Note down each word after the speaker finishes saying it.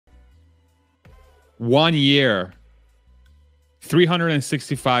1 year,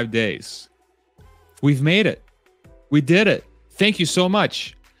 365 days. We've made it. We did it. Thank you so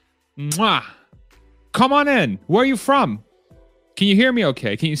much. Mwah. Come on in. Where are you from? Can you hear me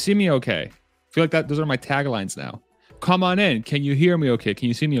okay? Can you see me okay? I feel like those are my taglines now. Come on in. Can you hear me okay? Can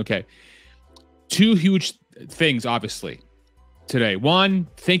you see me okay? Two huge things, obviously, today. One,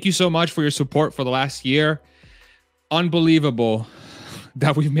 thank you so much for your support for the last year. Unbelievable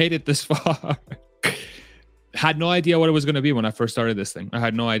that we've made it this far. Had no idea what it was going to be when I first started this thing. I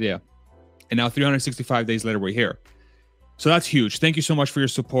had no idea. And now 365 days later, we're here. So that's huge. Thank you so much for your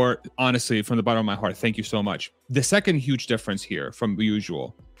support. Honestly, from the bottom of my heart, thank you so much. The second huge difference here from the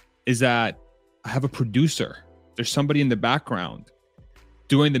usual is that I have a producer. There's somebody in the background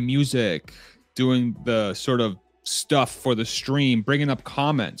doing the music, doing the sort of stuff for the stream, bringing up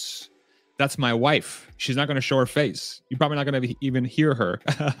comments. That's my wife. She's not going to show her face. You're probably not going to even hear her.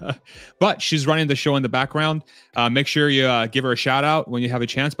 But she's running the show in the background. Make sure you give her a shout out when you have a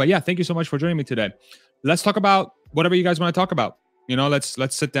chance. But yeah, thank you so much for joining me today. Let's talk about whatever you guys want to talk about. You know, let's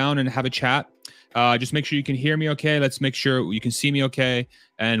sit down and have a chat. Just make sure you can hear me okay. Let's make sure you can see me okay.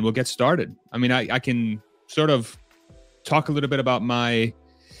 And we'll get started. I mean, I can sort of talk a little bit about my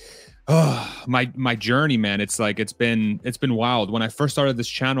journey, man. It's been wild. When I first started this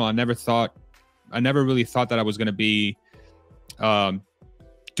channel, I never really thought that I was going to be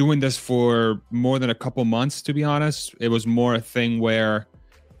doing this for more than a couple months, to be honest. It was more a thing where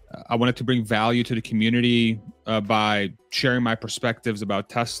I wanted to bring value to the community by sharing my perspectives about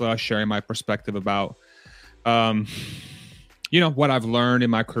Tesla, sharing my perspective about, what I've learned in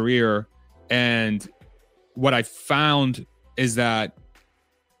my career. And what I found is that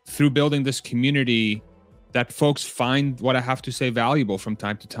through building this community, that folks find what I have to say valuable from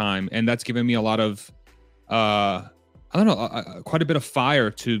time to time. And that's given me a lot of, quite a bit of fire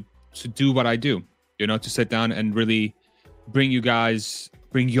to do what I do, to sit down and really bring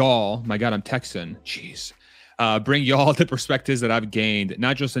y'all, my God, I'm Texan, jeez. Bring y'all the perspectives that I've gained,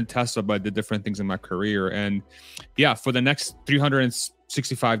 not just in Tesla, but the different things in my career. And yeah, for the next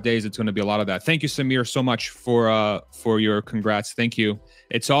 365 days, it's going to be a lot of that. Thank you, Samir, so much for your congrats. Thank you.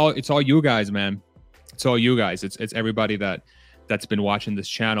 It's all you guys, man. It's all you guys. It's everybody that's been watching this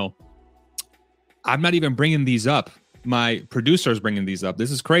channel. I'm not even bringing these up. My producer is bringing these up. This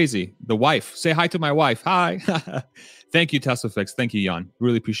is crazy. The wife. Say hi to my wife. Hi. Thank you, Tesla Fix. Thank you, Jan.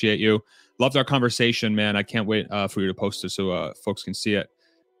 Really appreciate you. Loved our conversation, man. I can't wait for you to post it so folks can see it.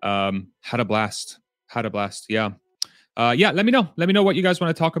 Had a blast. Yeah. Let me know. Let me know what you guys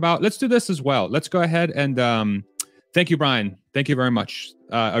want to talk about. Let's do this as well. Let's go ahead and thank you, Brian. Thank you very much.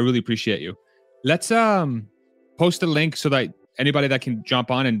 I really appreciate you. Let's post a link so that anybody that can jump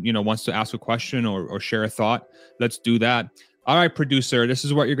on and wants to ask a question or share a thought, let's do that. All right, producer, this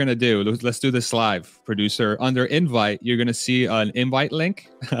is what you're going to do. Let's do this live, producer. Under invite, you're going to see an invite link.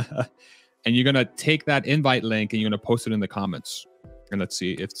 And you're going to take that invite link and you're going to post it in the comments. And let's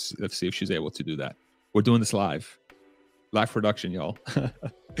see if she's able to do that. We're doing this live production, y'all.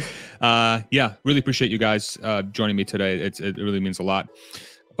 Really appreciate you guys joining me today. It really means a lot.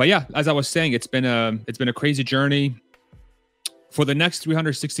 But yeah, as I was saying, it's been a crazy journey. For the next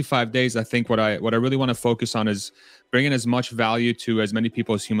 365 days, I think what I really want to focus on is bringing as much value to as many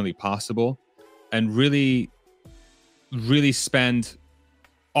people as humanly possible, and really, really spend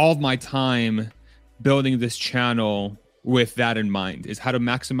all of my time building this channel with that in mind, is how to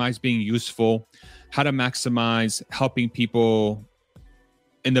maximize being useful, how to maximize helping people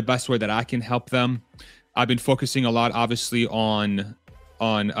in the best way that I can help them. I've been focusing a lot, obviously, on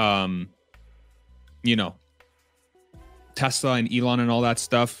Tesla and Elon and all that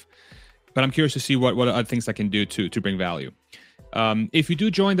stuff, but I'm curious to see what other things I can do to bring value. If you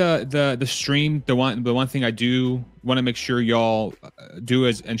do join the stream, the one thing I do want to make sure y'all do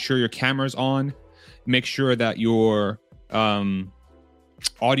is ensure your camera's on, make sure that your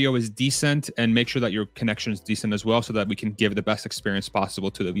audio is decent, and make sure that your connection is decent as well, so that we can give the best experience possible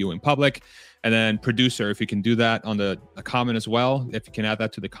to the viewing public. And then producer, if you can do that on the comment as well, if you can add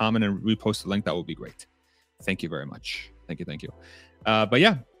that to the comment and repost the link, that would be great. Thank you very much. Thank you. But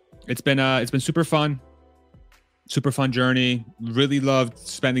yeah, it's been super fun journey. Really loved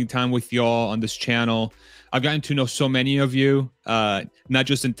spending time with y'all on this channel. I've gotten to know so many of you, not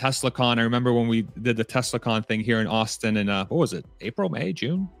just in TeslaCon. I remember when we did the TeslaCon thing here in Austin in what was it? April, May,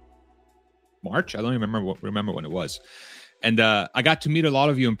 June, March? I don't even remember when it was. And I got to meet a lot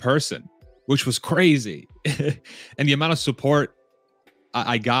of you in person, which was crazy. And the amount of support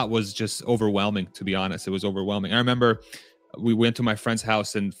I got was just overwhelming, to be honest. It was overwhelming. I remember we went to my friend's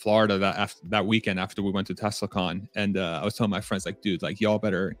house in Florida that weekend after we went to TeslaCon, and I was telling my friends, like, dude, like, y'all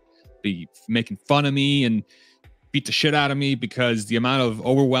better be making fun of me and beat the shit out of me, because the amount of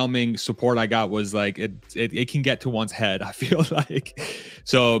overwhelming support I got was like, it can get to one's head, I feel like.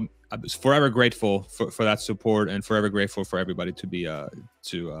 So I'm forever grateful for that support, and forever grateful for everybody to be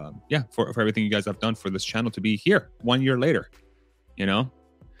for everything you guys have done for this channel to be here 1 year later. You know,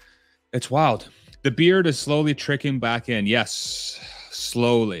 it's wild. The beard is slowly trickling back in. Yes,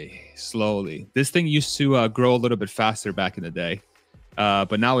 slowly. This thing used to grow a little bit faster back in the day,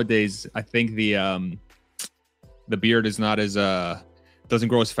 but nowadays I think the beard is not as doesn't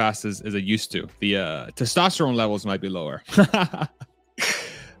grow as fast as it used to. The testosterone levels might be lower.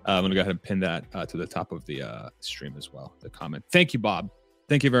 I'm gonna go ahead and pin that to the top of the stream as well, the comment. Thank you, Bob.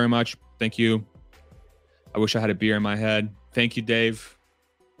 Thank you very much. Thank you. I wish I had a beer in my head. Thank you, Dave.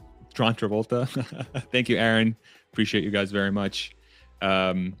 John Travolta. Thank you, Aaron. Appreciate you guys very much.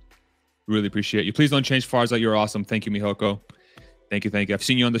 Really appreciate you. Please don't change Farza. You're awesome. Thank you, Mihoko. Thank you. I've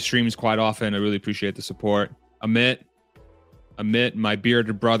seen you on the streams quite often. I really appreciate the support. Amit, my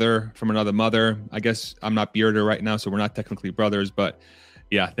bearded brother from another mother. I guess I'm not bearded right now, so we're not technically brothers, but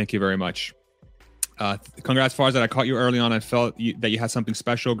yeah, thank you very much. Congrats, Farza. I caught you early on. I felt that you had something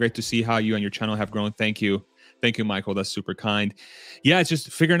special. Great to see how you and your channel have grown. Thank you, Michael. That's super kind. Yeah, it's just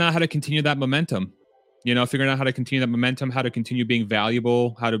figuring out how to continue that momentum. You know, figuring out how to continue that momentum, how to continue being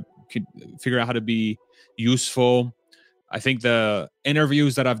valuable, how to figure out how to be useful. I think the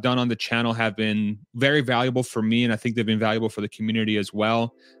interviews that I've done on the channel have been very valuable for me, and I think they've been valuable for the community as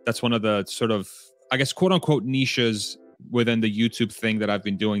well. That's one of the sort of, I guess, quote unquote niches within the YouTube thing that I've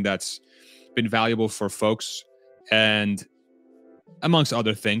been doing that's been valuable for folks, and amongst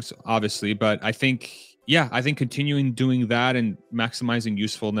other things, obviously. But I think continuing doing that and maximizing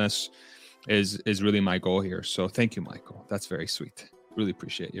usefulness is really my goal here. So thank you, Michael. That's very sweet. Really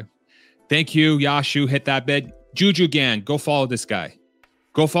appreciate you. Thank you, Yashu. Hit that bid. Juju Gang, go follow this guy.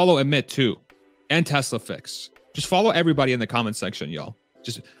 Go follow Amit too, and Tesla Fix. Just follow everybody in the comment section, y'all.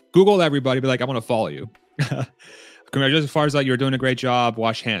 Just Google everybody. Be like, I want to follow you. Congratulations, Farzad. You're doing a great job.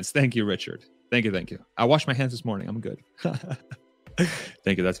 Wash hands. Thank you, Richard. Thank you. I washed my hands this morning. I'm good.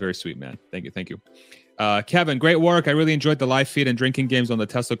 Thank you. That's very sweet, man. Thank you. Kevin, great work. I really enjoyed the live feed and drinking games on the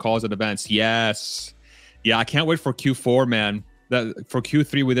Tesla calls and events. Yes. Yeah, I can't wait for Q4, man. For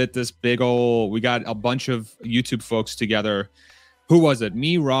Q3, we did this we got a bunch of YouTube folks together. Who was it?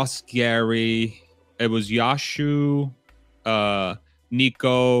 Me, Ross, Gary. It was Yashu,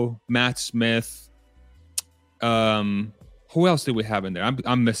 Nico, Matt Smith. Who else did we have in there?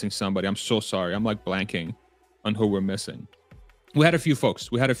 I'm missing somebody. I'm so sorry. I'm like blanking on who we're missing. We had a few folks.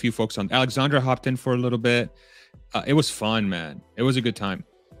 On. Alexandra hopped in for a little bit. It was fun, man. It was a good time.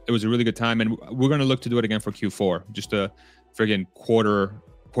 It was a really good time, and we're gonna look to do it again for Q4. Just a friggin'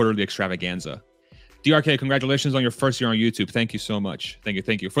 quarterly extravaganza. DRK, congratulations on your first year on YouTube. Thank you so much.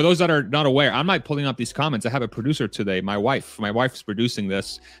 Thank you. For those that are not aware, I'm not pulling up these comments. I have a producer today, my wife. My wife's producing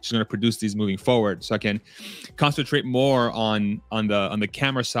this. She's going to produce these moving forward, so I can concentrate more on the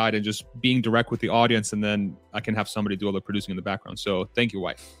camera side and just being direct with the audience, and then I can have somebody do all the producing in the background. So thank you,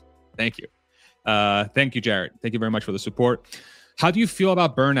 wife. Thank you. Thank you, Jared. Thank you very much for the support. How do you feel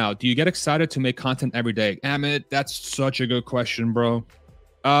about burnout? Do you get excited to make content every day? Amit, that's such a good question, bro.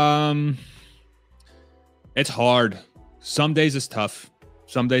 It's hard. Some days it's tough.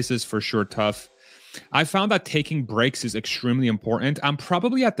 Some days it's for sure tough. I found that taking breaks is extremely important. I'm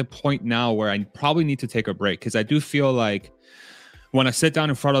probably at the point now where I probably need to take a break, because I do feel like when I sit down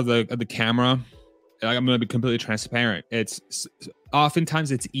in front of the camera, I'm going to be completely transparent. It's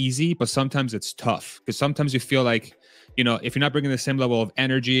oftentimes it's easy, but sometimes it's tough, because sometimes you feel like, you know, if you're not bringing the same level of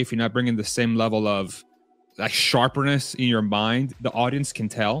energy, if you're not bringing the same level of like sharpness in your mind, the audience can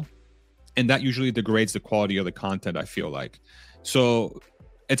tell. And that usually degrades the quality of the content, I feel like. So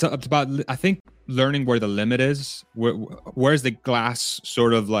it's about, I think, learning where the limit is. Where's the glass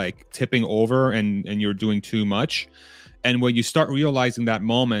sort of like tipping over and you're doing too much? And when you start realizing that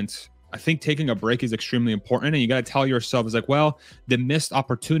moment, I think taking a break is extremely important. And you got to tell yourself, it's like, well, the missed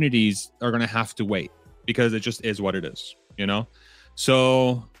opportunities are going to have to wait, because it just is what it is, you know?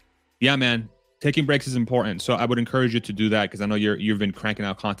 So yeah, man. Taking breaks is important. So I would encourage you to do that, because I know you've been cranking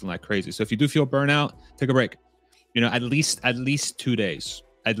out content like crazy. So if you do feel burnout, take a break. You know, at least 2 days.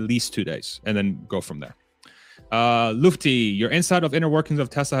 At least 2 days. And then go from there. Lufty, your insight of inner workings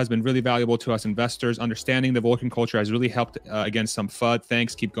of Tesla has been really valuable to us investors. Understanding the Vulcan culture has really helped against some FUD.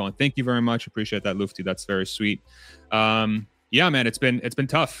 Thanks. Keep going. Thank you very much. Appreciate that, Lufty. That's very sweet. Yeah, man, it's been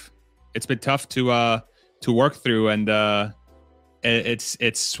tough. It's been tough to work through, and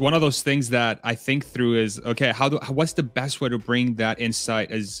it's one of those things that I think through is, okay, what's the best way to bring that insight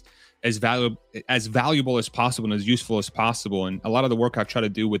as as valuable as possible and as useful as possible. And a lot of the work I've tried to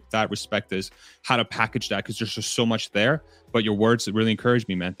do with that respect is how to package that, because there's just so much there. But your words really encouraged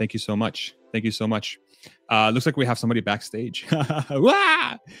me, man. Thank you so much. Thank you so much. Looks like we have somebody backstage.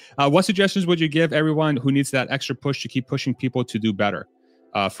 What suggestions would you give everyone who needs that extra push to keep pushing people to do better?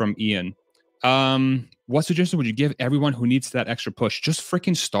 From Ian. What suggestion would you give everyone who needs that extra push? Just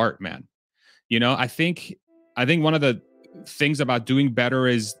freaking start, man. You know, I think one of the things about doing better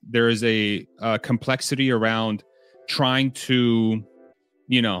is there is a complexity around trying to,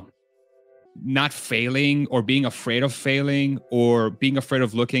 you know, not failing or being afraid of failing or being afraid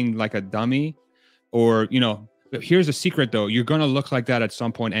of looking like a dummy, or, you know, here's a secret though. You're going to look like that at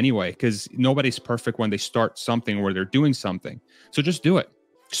some point anyway, because nobody's perfect when they start something or they're doing something. So just do it.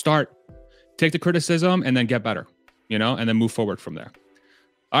 Start, take the criticism, and then get better, you know, and then move forward from there.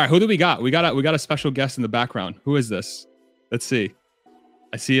 All right. Who do we got? We got a special guest in the background. Who is this? Let's see.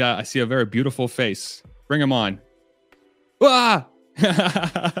 I see a very beautiful face. Bring him on. Ah!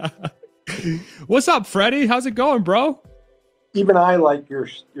 What's up, Freddie? How's it going, bro? Even I like your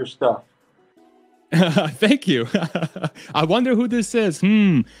stuff. Thank you. I wonder who this is.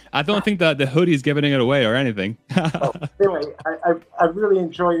 I don't think that the hoodie's giving it away or anything. Anyway, I really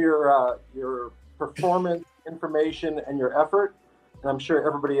enjoy your performance, information, and your effort, and I'm sure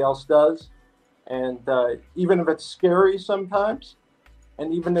everybody else does. And even if it's scary sometimes,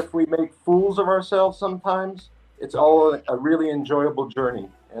 and even if we make fools of ourselves sometimes, it's all a really enjoyable journey.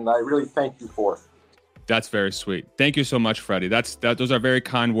 And I really thank you for it. That's very sweet. Thank you so much, Freddie. Those are very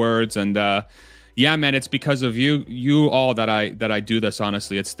kind words. And yeah, man, it's because of you all that I do this.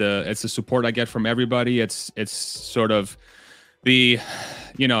 Honestly, it's the support I get from everybody. It's sort of the,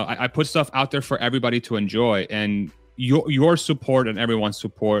 you know, I put stuff out there for everybody to enjoy, and your support and everyone's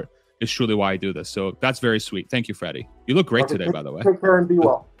support is truly why I do this. So that's very sweet. Thank you, Freddie. You look great today, by the way. Take care and be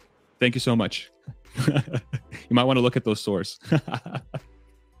well. Thank you so much. You might want to look at those sores.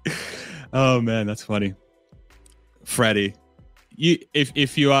 Oh man, that's funny. Freddie,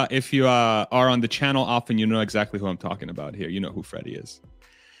 if you are on the channel often, you know exactly who I'm talking about here. You know who Freddie is.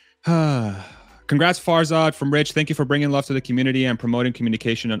 Congrats, Farzad from Rich. Thank you for bringing love to the community and promoting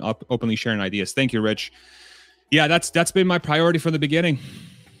communication and openly sharing ideas. Thank you, Rich. Yeah, that's been my priority from the beginning.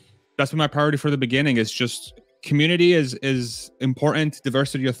 That's been my priority for the beginning. Is just community is important.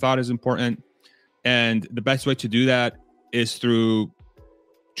 Diversity of thought is important. And the best way to do that is through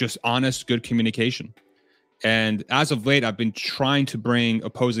just honest, good communication. And as of late, I've been trying to bring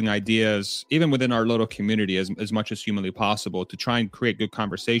opposing ideas, even within our little community, as much as humanly possible, to try and create good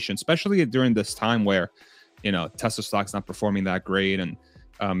conversation, especially during this time where, you know, Tesla stock's not performing that great, and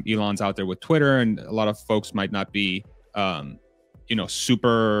Elon's out there with Twitter, and a lot of folks might not be, you know,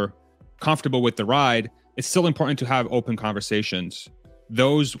 super comfortable with the ride. It's still important to have open conversations.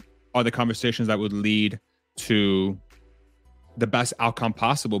 Those are the conversations that would lead to the best outcome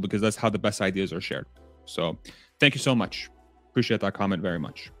possible, because that's how the best ideas are shared. So thank you so much. Appreciate that comment very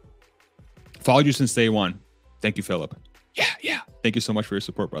much. Followed you since day one. Thank you, Philip. Yeah. Thank you so much for your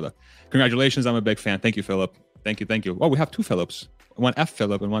support, brother. Congratulations. I'm a big fan. Thank you, Philip. Thank you. Oh, we have two Philips. One F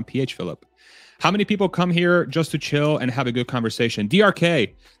Philip and one PH Philip. How many people come here just to chill and have a good conversation?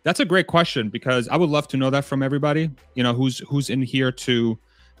 DRK, that's a great question, because I would love to know that from everybody. You know, who's in here to,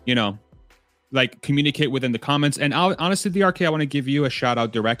 you know, like communicate within the comments. And honestly, DRK, I want to give you a shout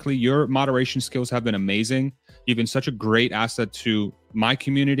out directly. Your moderation skills have been amazing. You've been such a great asset to my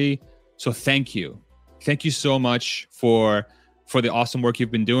community. So thank you. Thank you so much for the awesome work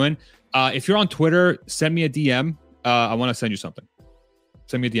you've been doing. If you're on Twitter, send me a DM. I want to send you something.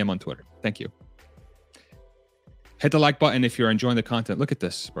 Send me a DM on Twitter. Thank you. Hit the like button if you're enjoying the content. Look at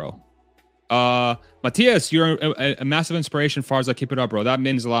this, bro. Matthias, you're a massive inspiration. Far as I keep it up, bro. That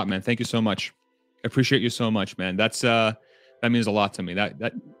means a lot, man. Thank you so much. I appreciate you so much, man. That means a lot to me.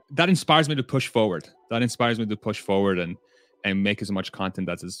 That inspires me to push forward. That inspires me to push forward and make as much content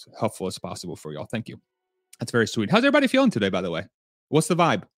that's as helpful as possible for y'all. Thank you. That's very sweet. How's everybody feeling today, by the way? What's the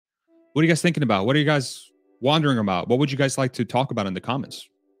vibe? What are you guys thinking about? What are you guys wondering about? What would you guys like to talk about in the comments?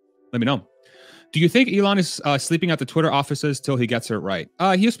 Let me know. Do you think Elon is sleeping at the Twitter offices till he gets it right?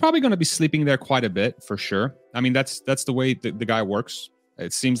 He's probably going to be sleeping there quite a bit, for sure. I mean, that's the way the guy works.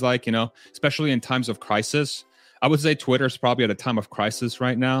 It seems like, you know, especially in times of crisis. I would say Twitter is probably at a time of crisis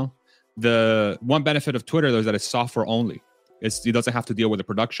right now. The one benefit of Twitter, though, is that it's software only. He doesn't have to deal with a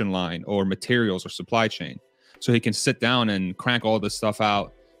production line or materials or supply chain. So he can sit down and crank all this stuff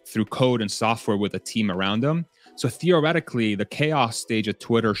out through code and software with a team around him. So theoretically, the chaos stage at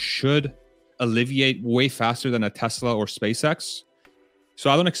Twitter should alleviate way faster than a Tesla or SpaceX.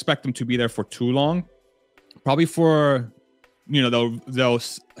 So I don't expect them to be there for too long. Probably for they'll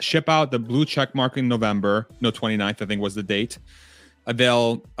ship out the blue check mark in November. No, 29th, I think was the date.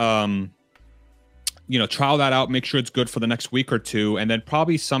 They'll trial that out, make sure it's good for the next week or two, and then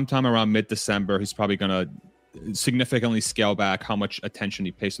probably sometime around mid-December, he's probably gonna significantly scale back how much attention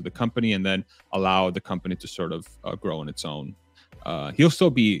he pays to the company, and then allow the company to sort of grow on its own. He'll still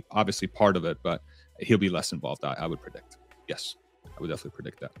be obviously part of it, but he'll be less involved. I would predict. Yes, I would definitely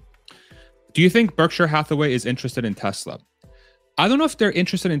predict that. Do you think Berkshire Hathaway is interested in Tesla? I don't know if they're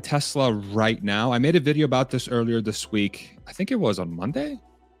interested in Tesla right now. I made a video about this earlier this week. I think it was on Monday,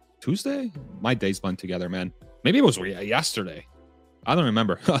 Tuesday. My days blend together, man. Maybe it was yesterday. I don't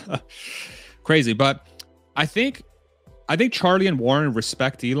remember. Crazy, but I think Charlie and Warren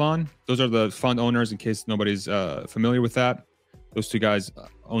respect Elon. Those are the fund owners, in case nobody's familiar with that. Those two guys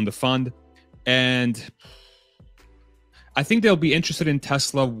own the fund, and I think they'll be interested in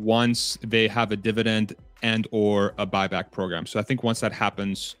Tesla once they have a dividend and or a buyback program. So I think once that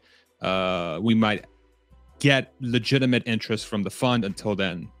happens, we might get legitimate interest from the fund. Until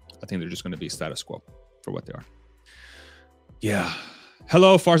then, I think they're just going to be status quo for what they are. Yeah.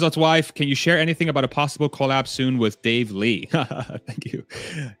 Hello, Farzad's wife. Can you share anything about a possible collab soon with Dave Lee? Thank you.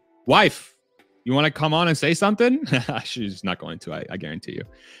 Wife, you want to come on and say something? She's not going to, I guarantee you.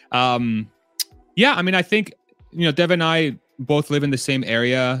 Yeah, I mean, I think, Dev and I both live in the same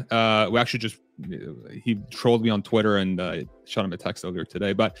area. We actually he trolled me on Twitter and shot him a text earlier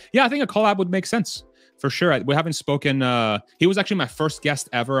today. But yeah, I think a collab would make sense for sure. We haven't spoken. He was actually my first guest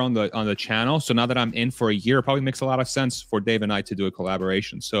ever on the channel. So now that I'm in for a year, it probably makes a lot of sense for Dave and I to do a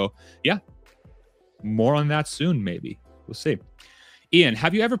collaboration. So yeah, more on that soon, maybe. We'll see. Ian,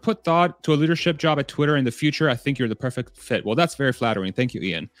 have you ever put thought to a leadership job at Twitter in the future? I think you're the perfect fit. Well, that's very flattering. Thank you,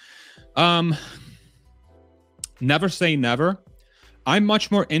 Ian. Never say never. I'm much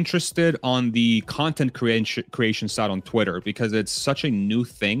more interested on the content creation side on Twitter because it's such a new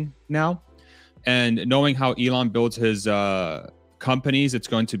thing now. And knowing how Elon builds his companies, it's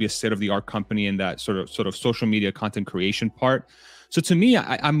going to be a state-of-the-art company in that sort of social media content creation part. So to me,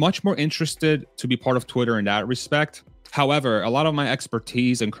 I'm much more interested to be part of Twitter in that respect. However, a lot of my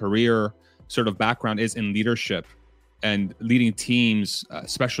expertise and career sort of background is in leadership and leading teams,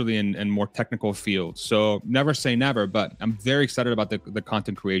 especially in more technical fields. So never say never, but I'm very excited about the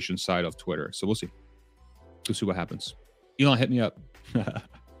content creation side of Twitter. So we'll see. We'll see what happens. Elon, hit me up.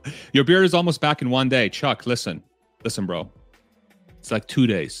 Your beard is almost back in one day. Chuck, listen, bro. It's like 2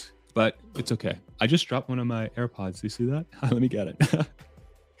 days, but it's okay. I just dropped one of my AirPods. Do you see that? Let me get it.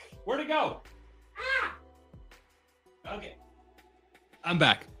 Where'd it go? Okay. I'm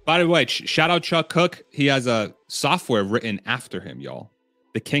back. By the way, shout out Chuck Cook. He has a software written after him, y'all.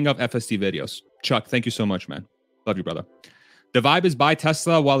 The king of FSD videos. Chuck, thank you so much, man. Love you, brother. The vibe is buy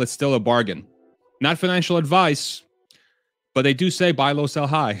Tesla while it's still a bargain. Not financial advice, but they do say buy low, sell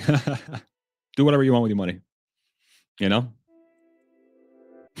high. Do whatever you want with your money.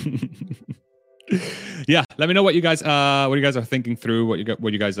 Yeah, let me know what you guys are thinking through,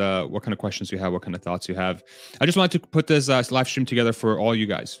 what kind of questions you have, what kind of thoughts you have. I just wanted to put this live stream together for all you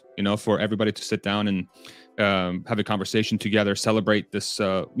guys, for everybody to sit down and have a conversation together, celebrate this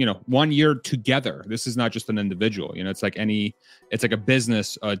 1 year together. This is not just an individual, it's like a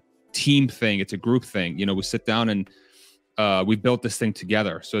business, a team thing, it's a group thing. We sit down and we built this thing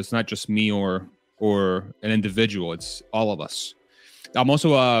together. So it's not just me or an individual, it's all of us. I'm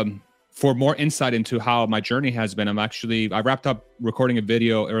also for more insight into how my journey has been, I wrapped up recording a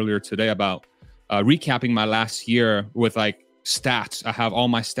video earlier today about recapping my last year with like stats. I have all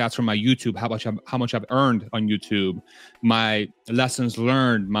my stats from my YouTube, how much I've earned on YouTube, my lessons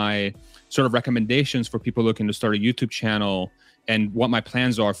learned, my sort of recommendations for people looking to start a YouTube channel, and what my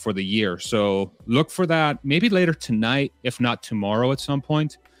plans are for the year. So look for that maybe later tonight, if not tomorrow at some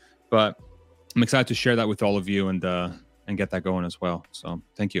point. But I'm excited to share that with all of you and get that going as well. So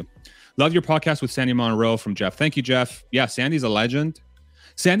thank you. Love your podcast with Sandy Monroe from Jeff. Thank you, Jeff. Yeah, Sandy's a legend.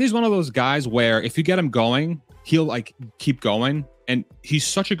 Sandy's one of those guys where if you get him going, he'll like keep going. And he's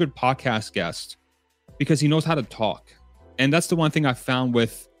such a good podcast guest because he knows how to talk. And that's the one thing I found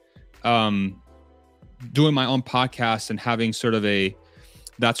with doing my own podcast and having sort of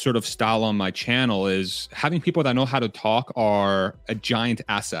that sort of style on my channel is having people that know how to talk are a giant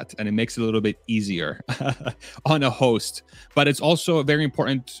asset, and it makes it a little bit easier on a host. But it's also very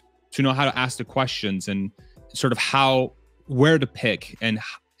important to know how to ask the questions and sort of where to pick and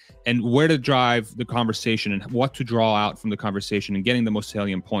where to drive the conversation and what to draw out from the conversation and getting the most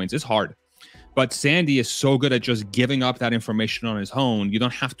salient points. It's hard. But Sandy is so good at just giving up that information on his own. You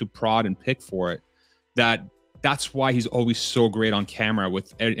don't have to prod and pick for it. That's why he's always so great on camera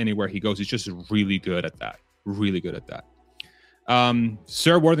with anywhere he goes. He's just really good at that. Really good at that.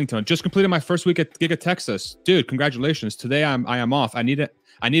 Sir Worthington, just completed my first week at Giga Texas. Dude, congratulations. Today I am off. I need it.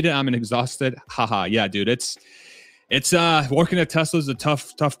 I'm exhausted. Haha. Yeah, dude. It's working at Tesla is a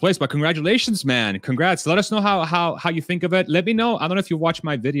tough place, but congratulations, man. Congrats. Let us know how you think of it. Let me know. I don't know if you watch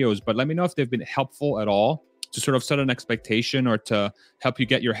my videos, but let me know if they've been helpful at all to sort of set an expectation or to help you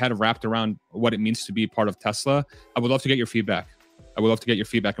get your head wrapped around what it means to be part of Tesla. I would love to get your feedback. I would love to get your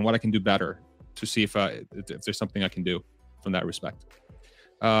feedback on what I can do better to see if there's something I can do from that respect.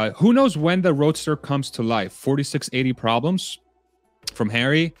 Who knows when the Roadster comes to life? 4680 problems from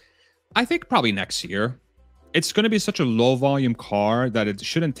Harry. I think probably next year. It's going to be such a low volume car that it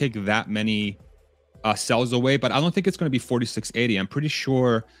shouldn't take that many cells away, but I don't think it's going to be 4680. I'm pretty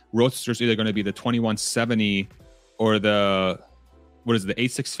sure Roadster's either going to be the 2170 or the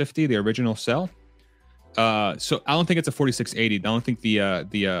 8650, the original cell. So I don't think it's a 4680. I don't think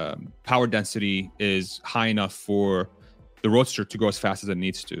the power density is high enough for the Roadster to go as fast as it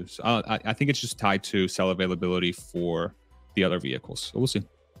needs to. So I think it's just tied to cell availability for the other vehicles. So we'll see.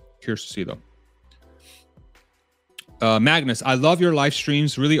 Curious to see though. Magnus, I love your live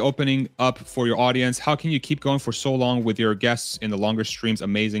streams, really opening up for your audience. How can you keep going for so long with your guests in the longer streams?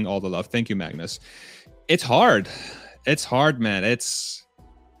 Amazing, all the love. Thank you, Magnus. It's hard. It's hard, man. That's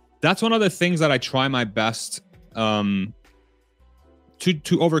one of the things that I try my best to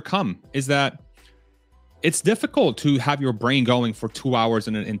overcome, is that it's difficult to have your brain going for 2 hours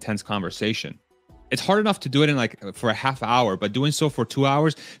in an intense conversation. It's hard enough to do it in for a half hour, but doing so for 2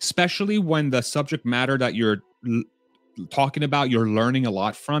 hours, especially when the subject matter that you're talking about, you're learning a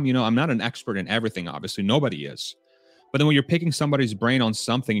lot from. I'm not an expert in everything, obviously. Nobody is. But then when you're picking somebody's brain on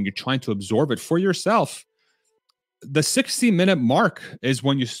something and you're trying to absorb it for yourself, the 60-minute mark is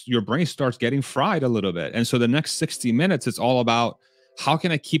when your brain starts getting fried a little bit. And so the next 60 minutes, it's all about how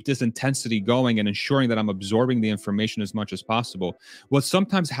can I keep this intensity going and ensuring that I'm absorbing the information as much as possible. What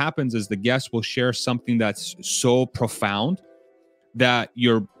sometimes happens is the guest will share something that's so profound that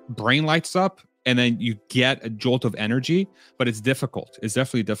your brain lights up, and then you get a jolt of energy, but it's difficult. It's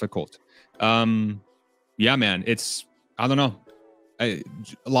definitely difficult. Yeah, man, I don't know. A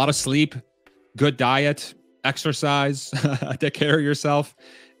lot of sleep, good diet, exercise, take care of yourself,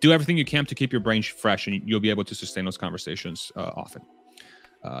 do everything you can to keep your brain fresh, and you'll be able to sustain those conversations often.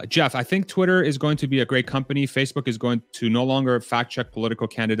 Jeff, I think Twitter is going to be a great company. Facebook is going to no longer fact check political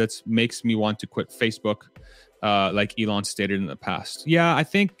candidates. Makes me want to quit Facebook, like Elon stated in the past. Yeah, I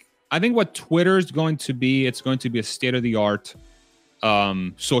think what Twitter is going to be, it's going to be a state-of-the-art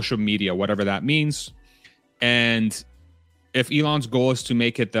social media, whatever that means. And if Elon's goal is to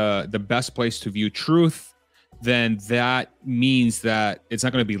make it the best place to view truth, then that means that it's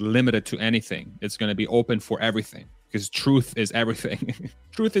not going to be limited to anything. It's going to be open for everything, because truth is everything.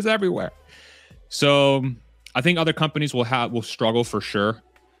 Truth is everywhere. So I think other companies will struggle for sure.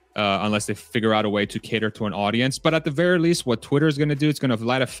 Unless they figure out a way to cater to an audience. But at the very least, what Twitter is going to do, it's going to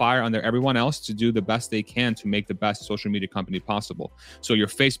light a fire under everyone else to do the best they can to make the best social media company possible. So your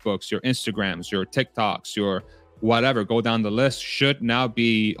Facebooks, your Instagrams, your TikToks, your whatever, go down the list, should now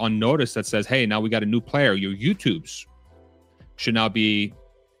be on notice that says, hey, now we got a new player. Your YouTubes should now be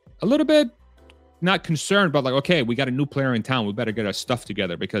a little bit not concerned, but like, okay, we got a new player in town. We better get our stuff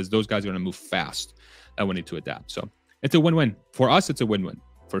together because those guys are going to move fast and we need to adapt. So it's a win-win. For us, it's a win-win.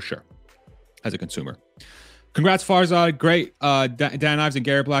 For sure, as a consumer. Congrats, Farzad. Great Dan Ives and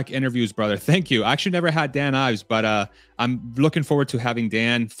Gary Black interviews, brother. Thank you. I actually never had Dan Ives, but I'm looking forward to having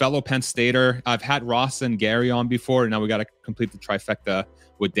Dan, fellow Penn Stater. I've had Ross and Gary on before, and now we got to complete the trifecta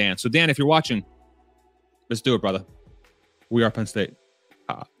with Dan. So Dan, if you're watching, let's do it, brother. We are Penn State.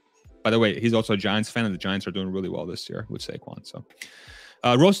 By the way, he's also a Giants fan, and the Giants are doing really well this year with Saquon. So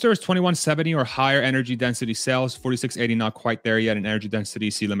Roadster is 2170 or higher energy density cells. 4680 not quite there yet. And energy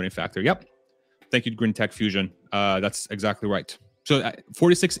density, C limiting factor. Yep. Thank you, Green Tech Fusion. That's exactly right. So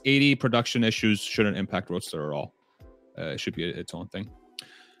 4680 production issues shouldn't impact Roadster at all. It should be its own thing.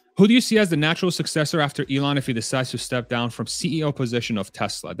 Who do you see as the natural successor after Elon if he decides to step down from CEO position of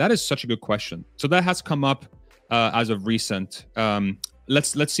Tesla? That is such a good question. So that has come up as of recent.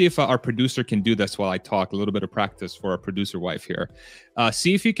 Let's see if our producer can do this while I talk. A little bit of practice for our producer wife here.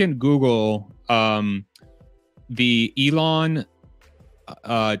 See if you can Google the Elon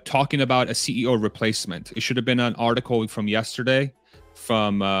talking about a CEO replacement. It should have been an article from yesterday.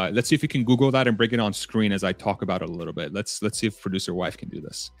 Let's see if you can Google that and bring it on screen as I talk about it a little bit. Let's see if producer wife can do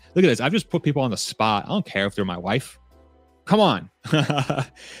this. Look at this. I've just put people on the spot. I don't care if they're my wife. Come on.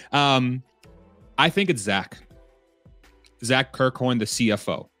 I think it's Zach Kirkhorn, the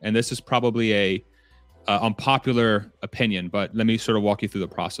CFO. And this is probably a unpopular opinion, but let me sort of walk you through the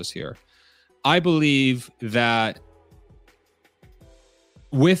process here. I believe that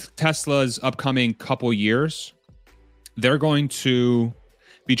with Tesla's upcoming couple years, they're going to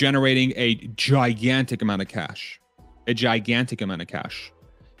be generating a gigantic amount of cash, in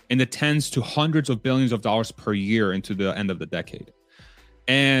the tens to hundreds of billions of dollars per year into the end of the decade.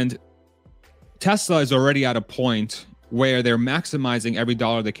 And Tesla is already at a point where they're maximizing every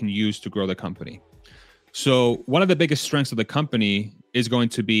dollar they can use to grow the company. So one of the biggest strengths of the company is going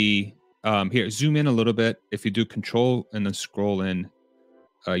to be, here, zoom in a little bit. If you do control and then scroll in,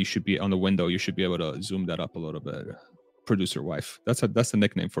 you should be on the window. You should be able to zoom that up a little bit. Producer wife. That's the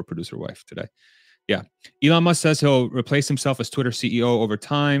nickname for producer wife today. Yeah. Elon Musk says he'll replace himself as Twitter CEO over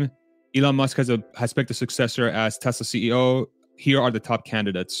time. Elon Musk has picked a successor as Tesla CEO. Here are the top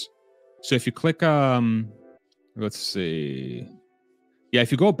candidates. So if you click, let's see. Yeah,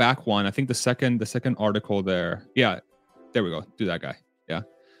 if you go back one, I think the second article there. Yeah, there we go. Do that guy. Yeah.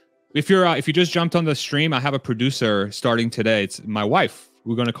 If you just jumped on the stream, I have a producer starting today. It's my wife.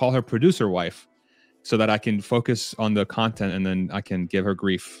 We're going to call her producer wife, so that I can focus on the content and then I can give her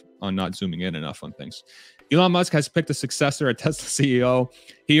grief on not zooming in enough on things. Elon Musk has picked a successor at Tesla CEO.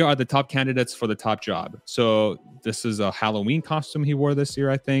 Here are the top candidates for the top job. So this is a Halloween costume he wore this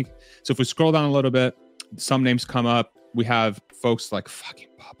year, I think. So if we scroll down a little bit, some names come up. We have folks like fucking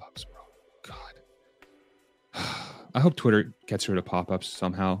pop-ups, bro. God. I hope Twitter gets rid of pop-ups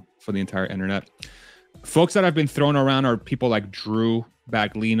somehow for the entire internet. Folks that have been thrown around are people like Drew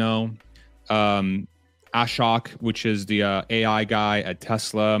Baglino, Ashok, which is the AI guy at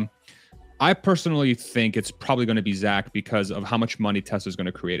Tesla. I personally think it's probably going to be Zach because of how much money Tesla is going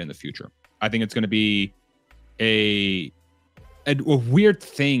to create in the future. I think it's going to be a weird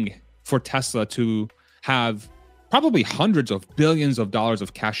thing for Tesla to have probably hundreds of billions of dollars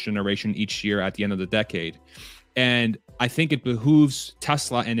of cash generation each year at the end of the decade. And I think it behooves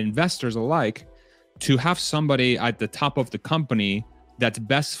Tesla and investors alike to have somebody at the top of the company that's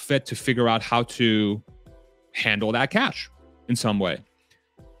best fit to figure out how to handle that cash in some way.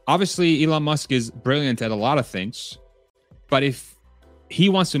 Obviously, Elon Musk is brilliant at a lot of things, but if he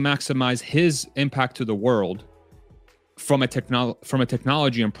wants to maximize his impact to the world from a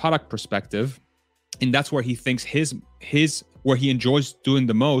technology and product perspective, and that's where he thinks where he enjoys doing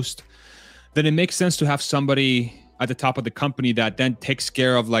the most, then it makes sense to have somebody at the top of the company that then takes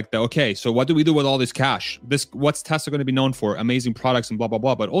care of like okay, so what do we do with all this cash? What's Tesla going to be known for? Amazing products and blah, blah,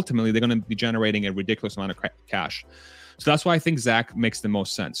 blah. But ultimately, they're going to be generating a ridiculous amount of cash. So that's why I think Zach makes the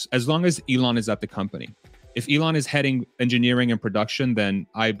most sense. As long as Elon is at the company. If Elon is heading engineering and production, then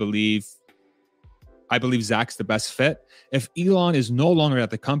I believe Zach's the best fit. If Elon is no longer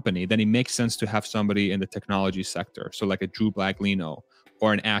at the company, then it makes sense to have somebody in the technology sector. So like a Drew Baglino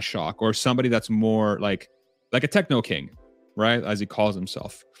or an Ashok or somebody that's more like a techno king, right? As he calls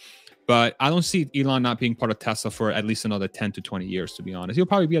himself. But I don't see Elon not being part of Tesla for at least another 10 to 20 years, to be honest. He'll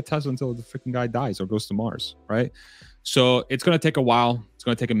probably be at Tesla until the freaking guy dies or goes to Mars, right? So it's going to take a while. It's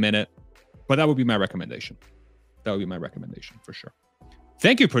going to take a minute. But that would be my recommendation. That would be my recommendation for sure.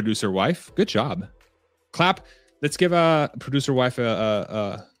 Thank you, producer wife. Good job. Clap. Let's give producer wife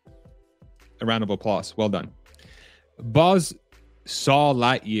a round of applause. Well done. Buzz Saw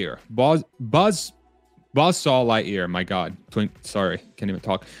Lightyear. Buzz Saw Lightyear, my God. Sorry, can't even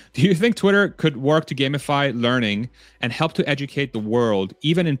talk. Do you think Twitter could work to gamify learning and help to educate the world,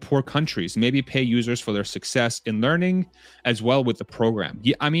 even in poor countries? Maybe pay users for their success in learning as well with the program.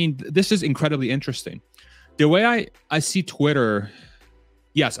 Yeah, I mean, this is incredibly interesting. The way I see Twitter,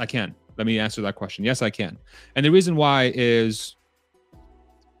 yes, I can. Let me answer that question. Yes, I can. And the reason why is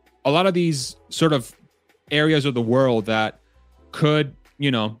a lot of these sort of areas of the world that could,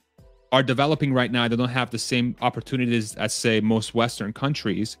 are developing right now, they don't have the same opportunities as, say, most Western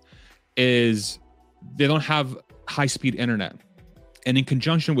countries, is they don't have high-speed internet. And in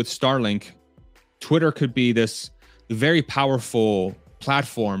conjunction with Starlink, Twitter could be this very powerful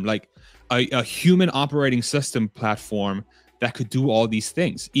platform, like a human operating system platform that could do all these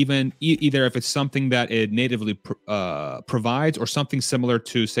things, even either if it's something that it natively provides or something similar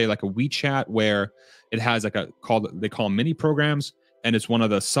to, say, like a WeChat, where it has like they call them mini programs, and it's one of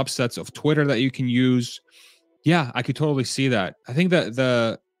the subsets of Twitter that you can use. Yeah, I could totally see that. I think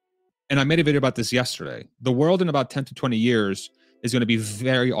that and I made a video about this yesterday, the world in about 10 to 20 years is going to be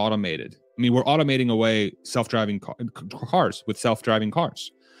very automated. I mean, we're automating away self-driving cars with self-driving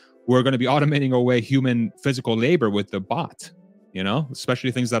cars. We're going to be automating away human physical labor with the bot,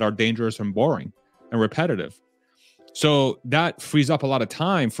 especially things that are dangerous and boring and repetitive. So that frees up a lot of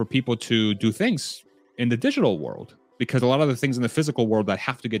time for people to do things in the digital world, because a lot of the things in the physical world that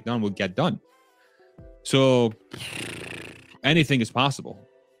have to get done will get done. So anything is possible.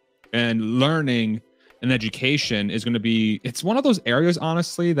 And learning and education is going to be, it's one of those areas,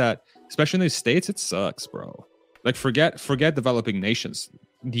 honestly, that especially in the States, it sucks, bro. Like forget developing nations.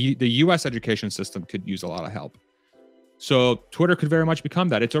 The US education system could use a lot of help. So Twitter could very much become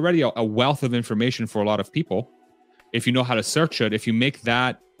that. It's already a wealth of information for a lot of people. If you know how to search it, if you make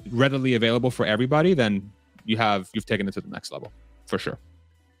that readily available for everybody, then you've taken it to the next level for sure.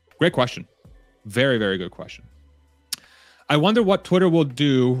 Great question. Very, very good question. I wonder what Twitter will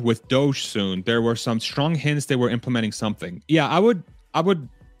do with Doge soon. There were some strong hints they were implementing something. Yeah, I would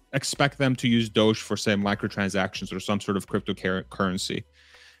expect them to use Doge for, say, microtransactions or some sort of cryptocurrency.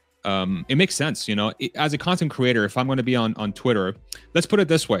 It makes sense, you know. As a content creator, if I'm going to be on Twitter, let's put it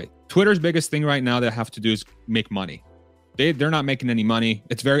this way: Twitter's biggest thing right now they have to do is make money. They're not making any money.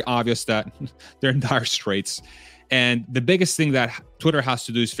 It's very obvious that they're in dire straits. And the biggest thing that Twitter has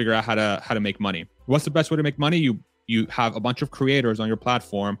to do is figure out how to make money. What's the best way to make money? You have a bunch of creators on your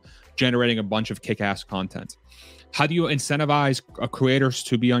platform generating a bunch of kick-ass content. How do you incentivize creators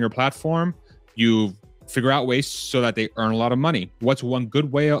to be on your platform? You figure out ways so that they earn a lot of money. What's one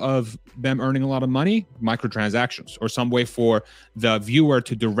good way of them earning a lot of money? Microtransactions, or some way for the viewer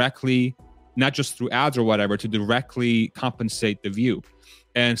to directly, not just through ads or whatever, to directly compensate the view.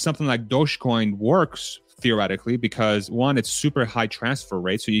 And something like Dogecoin works theoretically because, one, it's super high transfer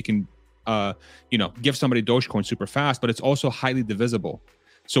rate, so you can give somebody Dogecoin super fast, but it's also highly divisible.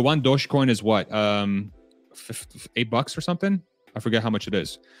 So one Dogecoin is what, $8 or something? I forget how much it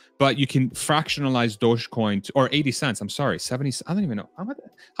is, but you can fractionalize Dogecoin or 80 cents. I'm sorry, 70. I don't even know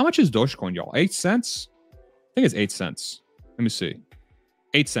how much is Dogecoin, y'all. 8 cents? I think it's 8 cents. Let me see.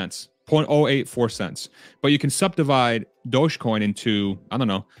 8 cents, 0.084 cents. But you can subdivide Dogecoin into, I don't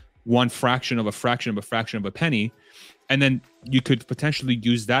know, one fraction of a fraction of a fraction of a penny. And then you could potentially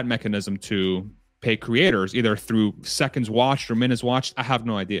use that mechanism to pay creators either through seconds watched or minutes watched. I have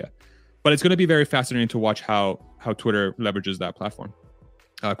no idea. But it's going to be very fascinating to watch how Twitter leverages that platform.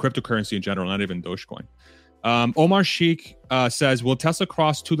 Cryptocurrency in general, not even Dogecoin. Omar Sheikh says, will Tesla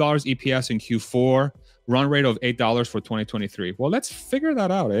cross $2 EPS in Q4? Run rate of $8 for 2023. Well, let's figure that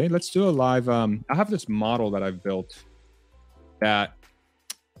out, eh? Let's do a live. I have this model that I've built that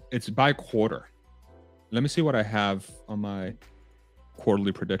it's by quarter. Let me see what I have on my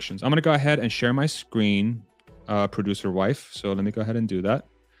quarterly predictions. I'm going to go ahead and share my screen, producer wife. So let me go ahead and do that.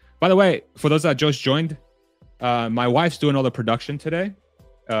 By the way, for those that just joined, my wife's doing all the production today.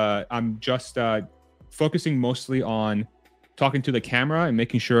 I'm just focusing mostly on talking to the camera and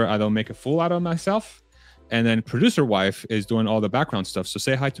making sure I don't make a fool out of myself. And then producer wife is doing all the background stuff. So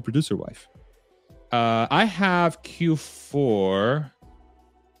say hi to producer wife. I have Q4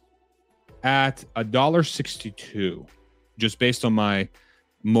 at $1.62, just based on my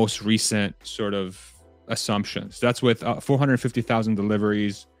most recent sort of assumptions. That's with 450,000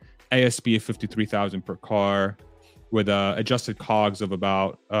 deliveries, ASP of 53,000 per car, with adjusted COGS of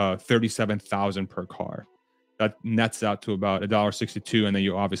about 37,000 per car. That nets out to about $1.62, and then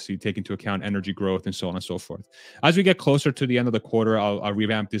you obviously take into account energy growth and so on and so forth. As we get closer to the end of the quarter, I'll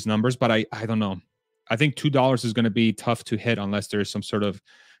revamp these numbers, but I don't know. I think $2 is going to be tough to hit unless there's some sort of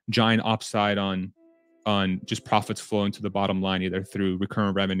giant upside on just profits flowing to the bottom line, either through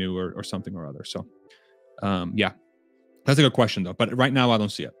recurrent revenue or something or other. So, yeah, that's a good question though. But right now, I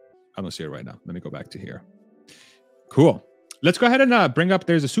don't see it. I don't see it right now. Let me go back to here. Cool. Let's go ahead and bring up.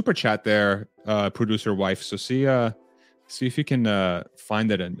 There's a super chat there, producer wife. So see if you can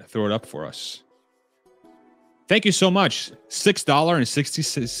find it and throw it up for us. Thank you so much.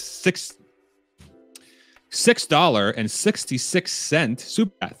 $6.66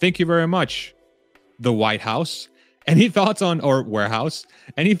 super chat. Thank you very much. The White House. Any thoughts on, or warehouse?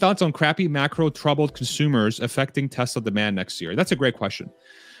 Any thoughts on crappy macro troubled consumers affecting Tesla demand next year? That's a great question.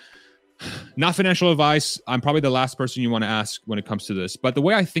 Not financial advice. I'm probably the last person you want to ask when it comes to this. But the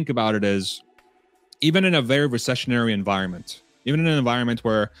way I think about it is, even in a very recessionary environment, even in an environment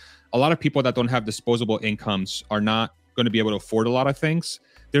where a lot of people that don't have disposable incomes are not going to be able to afford a lot of things,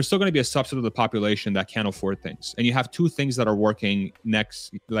 there's still going to be a subset of the population that can't afford things. And you have two things that are working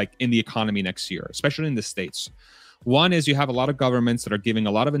next, like in the economy next year, especially in the States. One is you have a lot of governments that are giving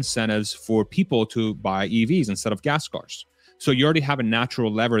a lot of incentives for people to buy EVs instead of gas cars. So you already have a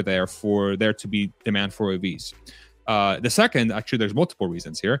natural lever there for there to be demand for EVs. The second, actually, there's multiple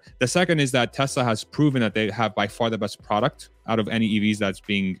reasons here. The second is that Tesla has proven that they have by far the best product out of any EVs that's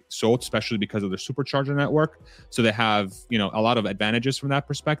being sold, especially because of their supercharger network. So they have, a lot of advantages from that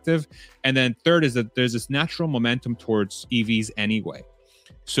perspective. And then third is that there's this natural momentum towards EVs anyway.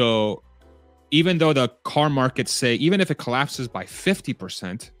 So even though the car markets say, even if it collapses by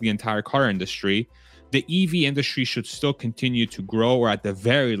 50%, the entire car industry, the EV industry should still continue to grow, or at the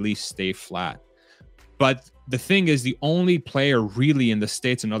very least stay flat. But the thing is, the only player really in the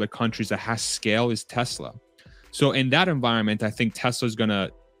States and other countries that has scale is Tesla. So in that environment, I think Tesla is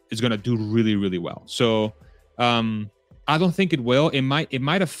gonna do really, really well. So I don't think it will. It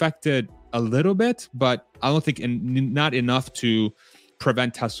might affect it a little bit, but I don't think not enough to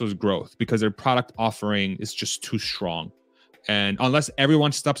prevent Tesla's growth, because their product offering is just too strong. And unless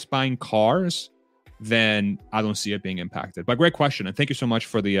everyone stops buying cars, then I don't see it being impacted. But great question, and thank you so much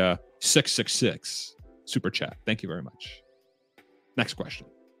for the 666 super chat. Thank you very much. Next question.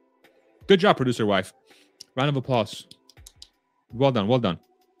 Good job, producer wife. Round of applause. Well done, well done.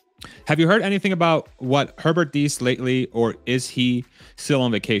 Have you heard anything about what Herbert Diess lately, or is he still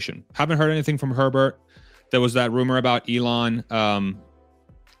on vacation? Haven't heard anything from Herbert. There was that rumor about Elon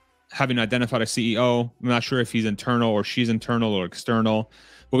having identified a CEO. I'm not sure if he's internal or she's internal or external,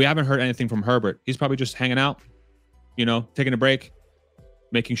 but we haven't heard anything from Herbert. He's probably just hanging out, you know, taking a break,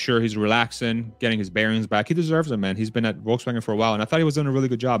 making sure he's relaxing, getting his bearings back. He deserves it, man. He's been at Volkswagen for a while, and I thought he was doing a really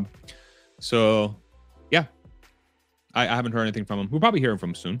good job. So, yeah, I haven't heard anything from him. We'll probably hear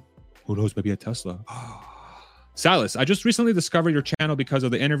from him soon. Who knows, maybe at Tesla. Silas, I just recently discovered your channel because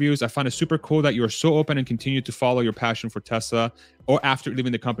of the interviews. I find it super cool that you are so open and continue to follow your passion for Tesla or after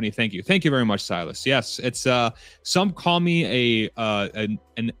leaving the company. Thank you. Thank you very much, Silas. Yes, it's some call me a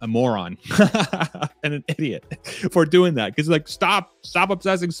moron and an idiot for doing that. Because like, stop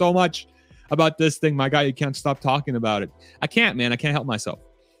obsessing so much about this thing. My guy, you can't stop talking about it. I can't, man. I can't help myself.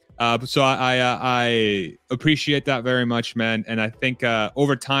 So I appreciate that very much, man. And I think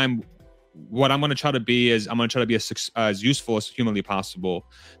over time, what I'm going to try to be is I'm going to try to be as useful as humanly possible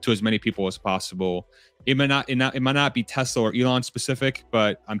to as many people as possible. It might not be Tesla or Elon specific,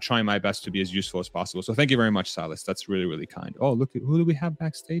 but I'm trying my best to be as useful as possible. So thank you very much, Silas. That's really, really kind. Oh, look, who do we have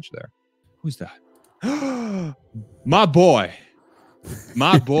backstage there? Who's that? My boy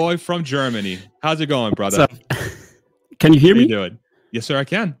from Germany. How's it going, brother? Can you hear me? How you doing? Yes, sir, I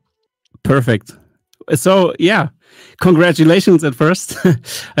can. Perfect. So yeah, congratulations at first.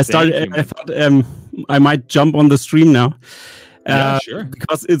 I thought I might jump on the stream now. Yeah, sure.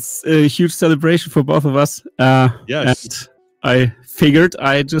 Because it's a huge celebration for both of us. Yes. And I figured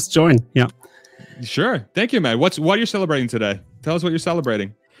I'd just join. Yeah. Sure. Thank you, man. What are you celebrating today? Tell us what you're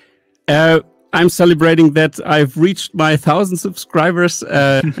celebrating. I'm celebrating that I've reached my 1,000 subscribers,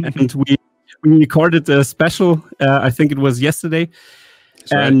 and we recorded a special. I think it was yesterday.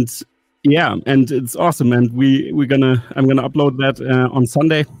 That's and right. Yeah, and it's awesome. And I'm gonna upload that on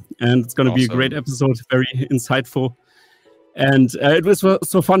Sunday, and it's gonna be a great episode, very insightful. And it was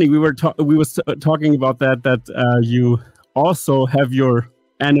so funny. We were talking about that you also have your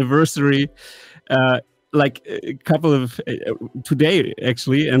anniversary, like a couple of today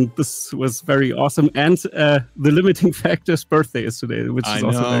actually, and this was very awesome. And the limiting factor's birthday is today, which is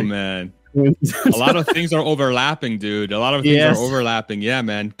also very, man. A lot of things are overlapping, dude. A lot of things are overlapping. Yeah,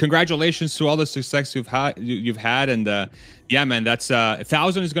 man. Congratulations to all the success you've had, and yeah, man. That's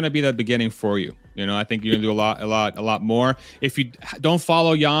 1,000 is going to be the beginning for you. You know, I think you're gonna do a lot more. If you don't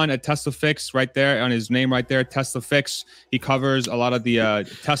follow Jan at Tesla Fix, right there on his name, right there, Tesla Fix. He covers a lot of the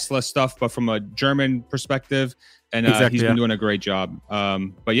Tesla stuff, but from a German perspective, and he's been doing a great job.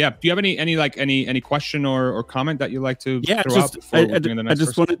 But yeah, do you have any question or comment that you'd like to throw out before we bring in the next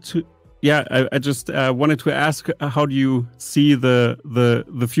person? I just wanted to ask, how do you see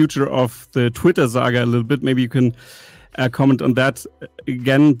the future of the Twitter saga a little bit? Maybe you can comment on that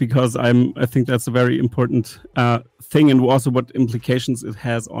again, because I think that's a very important thing, and also what implications it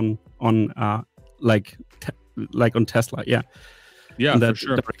has on like on Tesla. Yeah, in that for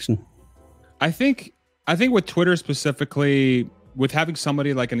sure. Direction. I think with Twitter specifically, with having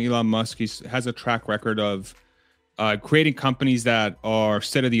somebody like an Elon Musk, he has a track record of creating companies that are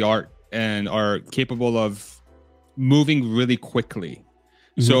state of the art and are capable of moving really quickly.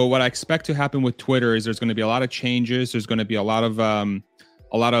 Mm-hmm. So what I expect to happen with Twitter is there's going to be a lot of changes. There's going to be a lot of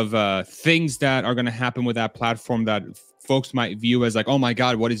things that are going to happen with that platform that folks might view as like, oh my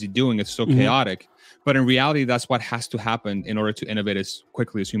God, what is he doing? It's so chaotic. But in reality, that's what has to happen in order to innovate as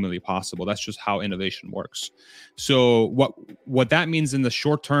quickly as humanly possible. That's just how innovation works. So what that means in the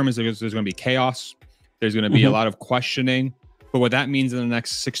short term is there's going to be chaos. There's going to be a lot of questioning. But what that means in the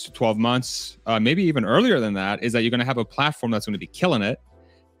next 6 to 12 months, maybe even earlier than that, is that you're going to have a platform that's going to be killing it.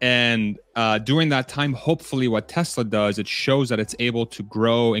 And during that time, hopefully what Tesla does, it shows that it's able to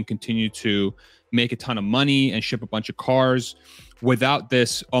grow and continue to make a ton of money and ship a bunch of cars without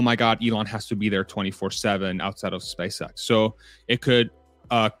this, oh my God, Elon has to be there 24/7 outside of SpaceX. So it could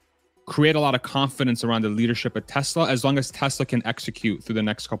create a lot of confidence around the leadership at Tesla, as long as Tesla can execute through the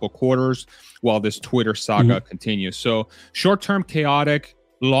next couple of quarters while this Twitter saga continues. So short-term chaotic,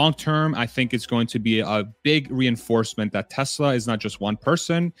 long term, I think it's going to be a big reinforcement that Tesla is not just one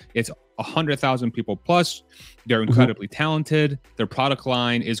person. It's 100,000 people plus. They're incredibly talented. Their product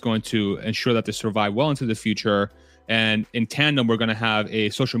line is going to ensure that they survive well into the future. And in tandem, we're going to have a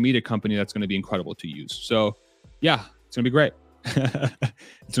social media company that's going to be incredible to use. So yeah, it's going to be great. It's going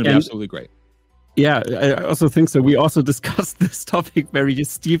to be absolutely great. Yeah, I also think so. We also discussed this topic very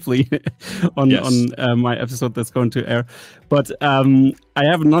steeply on my episode that's going to air. But I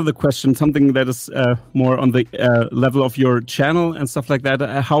have another question, something that is more on the level of your channel and stuff like that.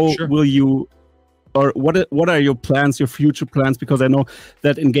 How will you, or what are your plans, your future plans? Because I know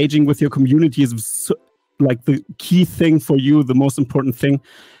that engaging with your community is like the key thing for you, the most important thing.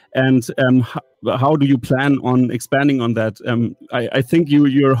 And how do you plan on expanding on that? I think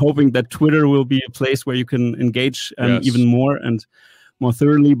you're hoping that Twitter will be a place where you can engage even more and more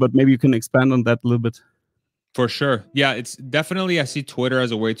thoroughly, but maybe you can expand on that a little bit. For sure. Yeah, it's definitely, I see Twitter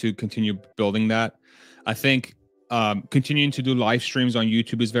as a way to continue building that. I think continuing to do live streams on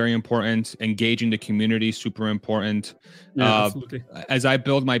YouTube is very important. Engaging the community, super important. Yeah, absolutely. As I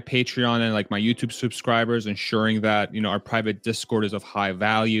build my Patreon and like my YouTube subscribers, ensuring that, you know, our private Discord is of high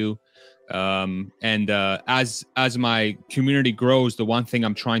value. As my community grows, the one thing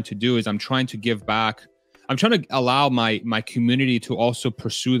I'm trying to do is I'm trying to give back. I'm trying to allow my community to also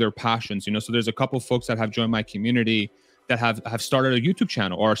pursue their passions, you know. So there's a couple folks that have joined my community that have started a YouTube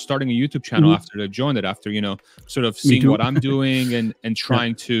channel or are starting a YouTube channel after they've joined it, after, you know, sort of seeing what I'm doing and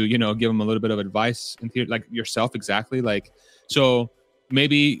trying to, you know, give them a little bit of advice and like yourself. Exactly. Like, so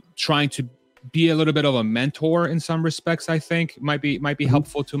maybe trying to be a little bit of a mentor in some respects, I think might be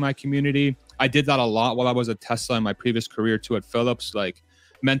helpful to my community. I did that a lot while I was at Tesla in my previous career too at Philips. Like,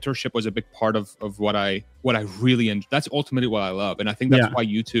 mentorship was a big part of what I really enjoy. That's ultimately what I love. And I think that's why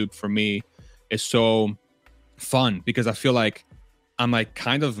YouTube for me is so fun, because I feel like I'm like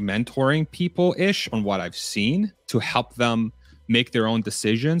kind of mentoring people ish on what I've seen to help them make their own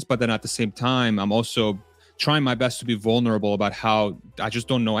decisions. But then at the same time, I'm also trying my best to be vulnerable about how I just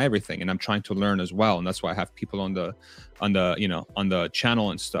don't know everything, and I'm trying to learn as well. And that's why I have people on the you know, on the channel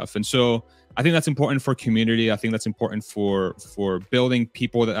and stuff. And so I think that's important for community. I think that's important for building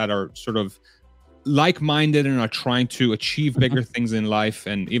people that are sort of like-minded and are trying to achieve bigger things in life.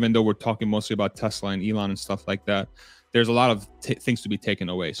 And even though we're talking mostly about Tesla and Elon and stuff like that, there's a lot of things to be taken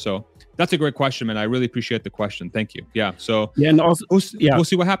away. So that's a great question, man. I really appreciate the question. Thank you. Yeah. So yeah, and also we'll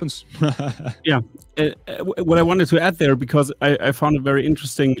see what happens. Yeah. What I wanted to add there, because I found it very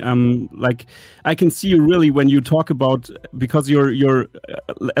interesting. Like, I can see you really when you talk about, because you're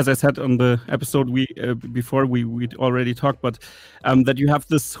as I said on the episode before we already talked, but that you have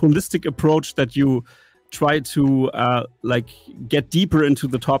this holistic approach, that you try to like get deeper into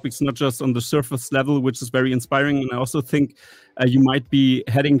the topics, not just on the surface level, which is very inspiring. And I also think you might be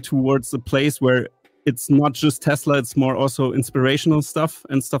heading towards a place where it's not just Tesla, it's more also inspirational stuff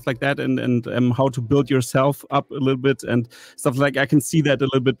and stuff like that, and how to build yourself up a little bit and stuff. Like, I can see that a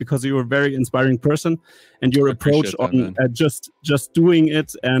little bit, because you're a very inspiring person, and your approach on just doing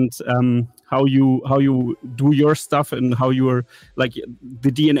it, and how you do your stuff, and how you're like the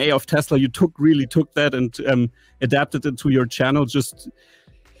DNA of Tesla, you really took that and adapted it to your channel. Just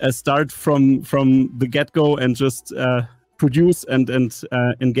start from the get-go and just produce and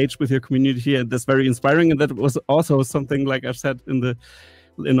engage with your community, and that's very inspiring. And that was also something, like I've said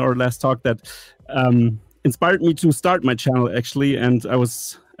in our last talk, that inspired me to start my channel, actually. And I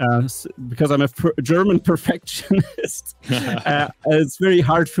was because I'm a German perfectionist, it's very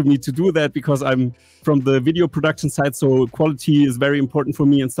hard for me to do that, because I'm from the video production side, so quality is very important for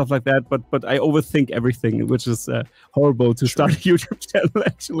me and stuff like that. But I overthink everything, which is horrible to start a YouTube channel,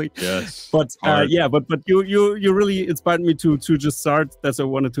 actually. Yes. But yeah, but you really inspired me to just start. That's what I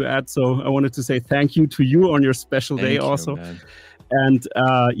wanted to add. So I wanted to say thank you to you on your special day also. Man. And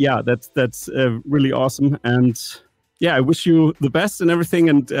yeah, that's really awesome. And yeah, I wish you the best and everything.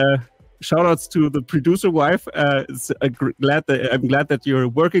 And shout outs to the producer wife. I'm glad that you're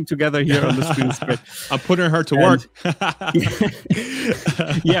working together here on the screen. I'm putting her to work.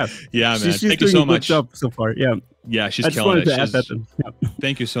 Yeah, yeah, man. She's Thank doing you so a good much. job so far. Yeah, yeah, she's I just killing wanted it. To add that in. Yeah.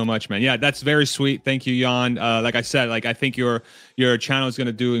 Thank you so much, man. Yeah, that's very sweet. Thank you, Jan. Like I said, like I think your channel is going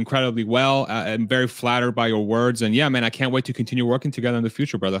to do incredibly well. I'm very flattered by your words, and yeah, man, I can't wait to continue working together in the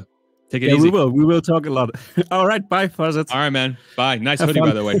future, brother. Take it easy. We will talk a lot. All right, bye, Farzad. All right, man. Bye. Nice hoodie,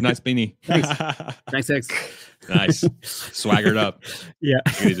 by the way. Nice beanie. Thanks. Nice. Swaggered up. Yeah.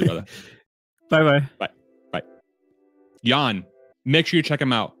 Take it easy, brother. Bye. Bye. Jan, make sure you check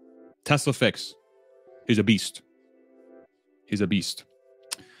him out. Tesla Fix. He's a beast.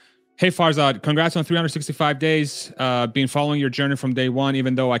 Hey Farzad, congrats on 365 days. Been following your journey from day one,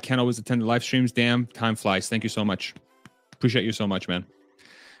 even though I can't always attend the live streams. Damn, time flies. Thank you so much. Appreciate you so much, man.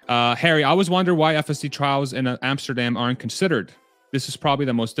 Harry, I always wonder why FSD trials in Amsterdam aren't considered. This is probably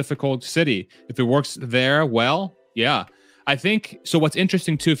the most difficult city. If it works there, well, yeah. I think, so what's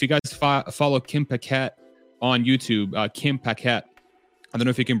interesting too, if you guys follow Kim Paquette on YouTube, Kim Paquette, I don't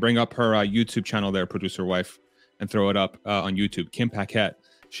know if you can bring up her YouTube channel there, producer wife, and throw it up on YouTube, Kim Paquette.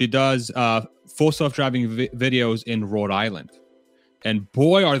 She does full self-driving videos in Rhode Island. And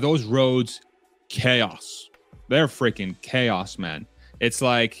boy, are those roads chaos. They're freaking chaos, man. It's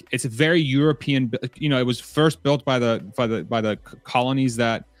like, it's a very European, you know, it was first built by the colonies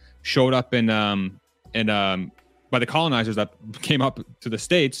that showed up by the colonizers that came up to the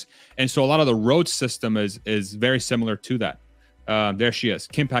States. And so a lot of the road system is very similar to that. There she is,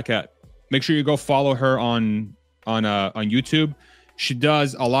 Kim Paquette. Make sure you go follow her on YouTube. She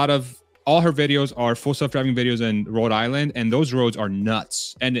does all her videos are full self-driving videos in Rhode Island, and those roads are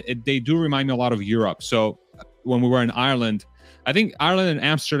nuts. And they do remind me a lot of Europe. So when we were in Ireland, I think Ireland and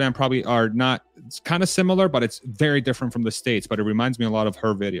Amsterdam probably are not, it's kind of similar, but it's very different from the States, but it reminds me a lot of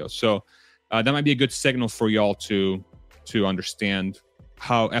her videos. So that might be a good signal for y'all to understand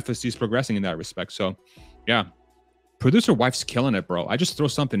how FSD is progressing in that respect. So yeah, producer wife's killing it, bro. I just throw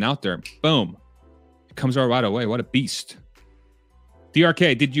something out there, boom, it comes out right away. What a beast.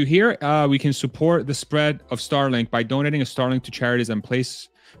 DRK, did you hear we can support the spread of Starlink by donating a Starlink to charities and places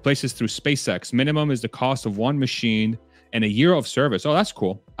through SpaceX? Minimum is the cost of one machine and a year of service. Oh, that's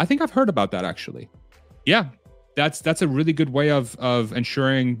cool. I think I've heard about that actually. Yeah, that's a really good way of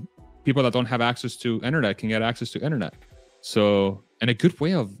ensuring people that don't have access to internet can get access to internet. So, and a good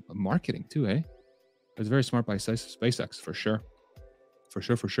way of marketing too, eh? It's very smart by SpaceX for sure. For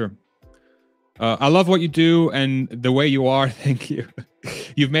sure. I love what you do and the way you are. Thank you.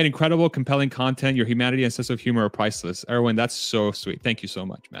 You've made incredible, compelling content. Your humanity and sense of humor are priceless. Erwin, that's so sweet. Thank you so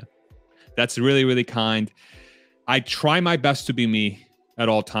much, man. That's really, really kind. I try my best to be me at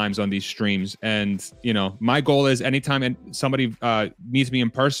all times on these streams. And, you know, my goal is anytime somebody meets me in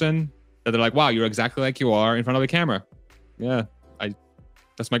person, that they're like, wow, you're exactly like you are in front of the camera. Yeah,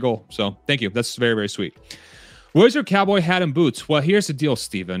 that's my goal. So thank you. That's very, very sweet. Where's your cowboy hat and boots? Well, here's the deal,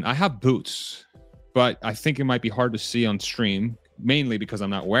 Steven. I have boots, but I think it might be hard to see on stream, mainly because I'm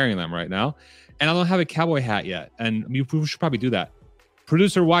not wearing them right now. And I don't have a cowboy hat yet. And we should probably do that.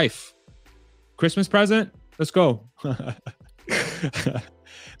 Producer wife, Christmas present? Let's go.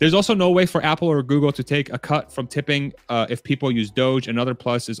 There's also no way for Apple or Google to take a cut from tipping if people use Doge. Another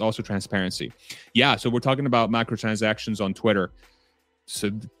plus is also transparency. Yeah, so we're talking about microtransactions on Twitter.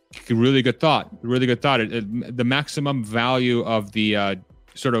 So really good thought. Really good thought. The maximum value of the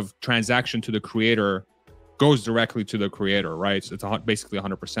sort of transaction to the creator goes directly to the creator, right? So it's basically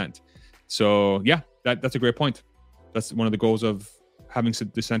 100%. So yeah, that's a great point. That's one of the goals of having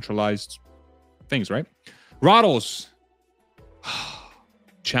decentralized things, right? Roddles,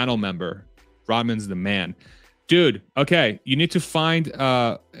 channel member. Rodman's the man. Dude, okay, you need to find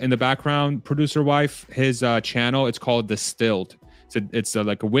in the background, producer wife, his channel. It's called Distilled. It's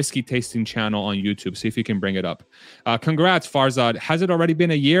like a whiskey tasting channel on YouTube. See if you can bring it up. Congrats, Farzad. Has it already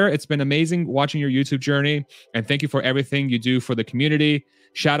been a year? It's been amazing watching your YouTube journey. And thank you for everything you do for the community.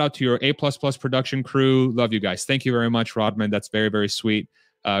 Shout out to your A++ production crew. Love you guys. Thank you very much, Rodman. That's very, very sweet.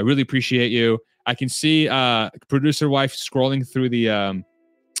 Really appreciate you. I can see producer wife scrolling through the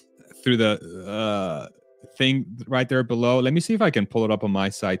thing right there below. Let me see if I can pull it up on my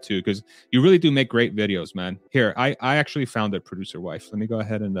side too, because you really do make great videos, man. Here, I actually found it, producer wife. Let me go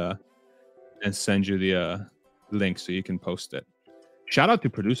ahead and send you the link so you can post it. Shout out to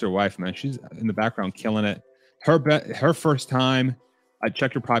producer wife, man. She's in the background killing it. Her first time. I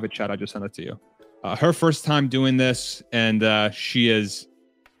checked your private chat. I just sent it to you. Her first time doing this, and she is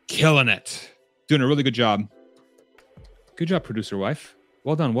killing it. Doing a really good job. Good job, producer wife.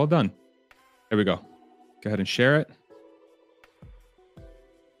 Well done. Well done. There we go. Go ahead and share it.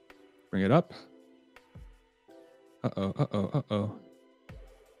 Bring it up. Uh-oh.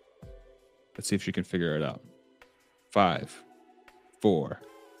 Let's see if she can figure it out. 5, 4.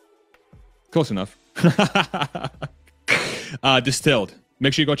 Close enough. Distilled.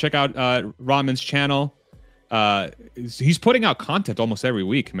 Make sure you go check out Rodman's channel. He's putting out content almost every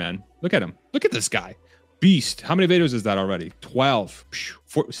week, man. Look at him. Look at this guy. Beast. How many videos is that already? 12.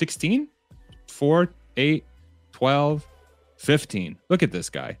 16? 4, 8, 12, 15. Look at this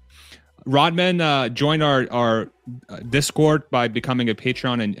guy. Rodman joined our Discord by becoming a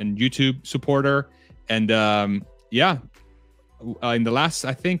Patreon and YouTube supporter. And yeah, in the last,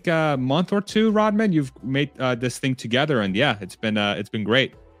 I think, month or two, Rodman, you've made this thing together. And yeah, it's been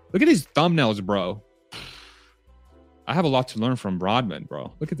great. Look at these thumbnails, bro. I have a lot to learn from Rodman,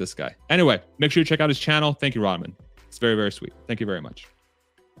 bro. Look at this guy. Anyway, make sure you check out his channel. Thank you, Rodman. It's very, very sweet. Thank you very much.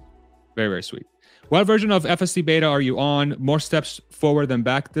 Very, very sweet. What version of FSD beta are you on? More steps forward than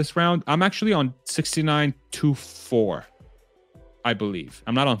back this round? I'm actually on 69.24, I believe.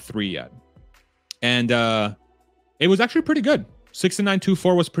 I'm not on 3 yet. And it was actually pretty good.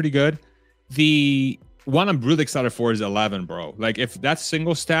 69.24 was pretty good. The one I'm really excited for is 11, bro. Like, if that's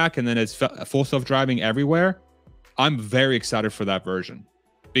single stack and then it's full self-driving everywhere, I'm very excited for that version.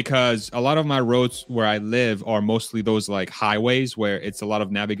 Because a lot of my roads where I live are mostly those like highways where it's a lot of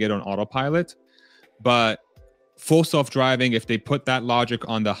navigate on autopilot. But full self-driving, if they put that logic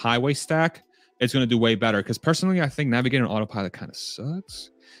on the highway stack, it's going to do way better. Because personally, I think navigating on autopilot kind of sucks.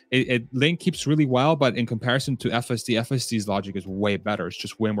 Link keeps really well, but in comparison to FSD's logic is way better. It's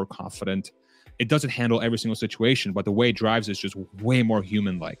just way more confident. It doesn't handle every single situation, but the way it drives is just way more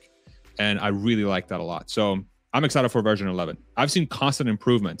human-like. And I really like that a lot. So I'm excited for version 11. I've seen constant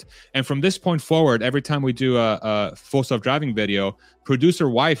improvement. And from this point forward, every time we do a full self-driving video, producer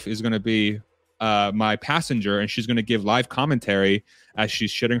wife is going to be my passenger, and she's going to give live commentary as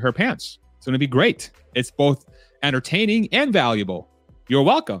she's shitting her pants. It's going to be great. It's both entertaining and valuable. You're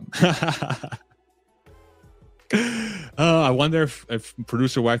welcome. I wonder if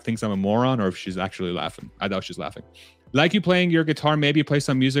producer wife thinks I'm a moron or if she's actually laughing. I doubt she's laughing. Like you playing your guitar, maybe play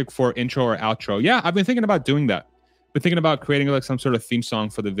some music for intro or outro. Yeah, I've been thinking about doing that. Been thinking about creating like some sort of theme song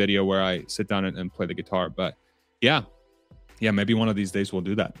for the video where I sit down and play the guitar. But yeah, maybe one of these days we'll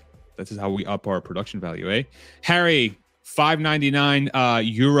do that. This is how we up our production value, eh? Harry, 5.99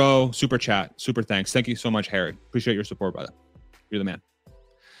 euro super chat. Super thanks. Thank you so much, Harry. Appreciate your support, brother. You're the man.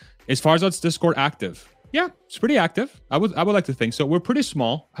 Is Farzad's Discord active? Yeah, it's pretty active. I would like to think so. We're pretty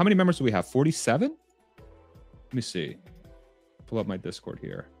small. How many members do we have? 47? Let me see. Pull up my Discord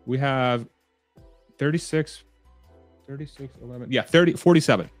here. We have 36, 11. Yeah,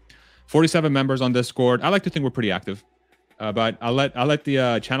 47. 47 members on Discord. I like to think we're pretty active. But I'll let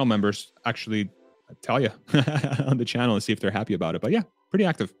the channel members actually tell you on the channel and see if they're happy about it. But yeah, pretty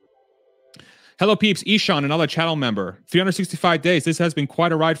active. Hello, peeps. Ishan, another channel member. 365 days. This has been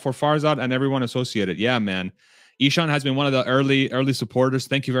quite a ride for Farzad and everyone associated. Yeah, man. Ishan has been one of the early supporters.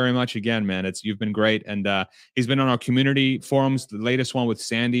 Thank you very much again, man. You've been great. And he's been on our community forums. The latest one with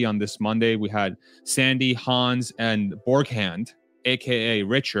Sandy on this Monday. We had Sandy, Hans, and Borghand, a.k.a.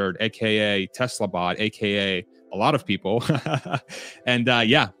 Richard, a.k.a. TeslaBot, a.k.a. a lot of people. And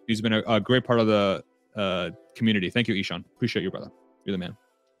yeah, he's been a great part of the community. Thank you, Ishan. Appreciate you, brother. You're the man.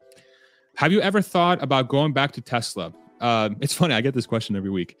 Have you ever thought about going back to Tesla? It's funny. I get this question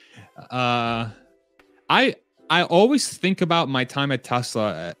every week. I always think about my time at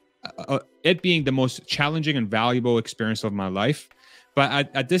Tesla, it being the most challenging and valuable experience of my life. But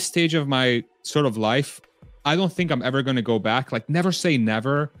at this stage of my sort of life, I don't think I'm ever going to go back. Like, never say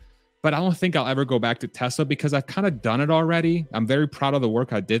never, but I don't think I'll ever go back to Tesla because I've kind of done it already. I'm very proud of the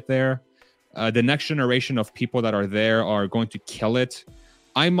work I did there. The next generation of people that are there are going to kill it.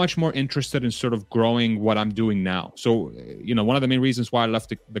 I'm much more interested in sort of growing what I'm doing now. So, you know, one of the main reasons why I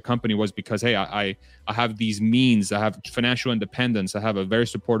left the company was because, hey, I have these means. I have financial independence. I have a very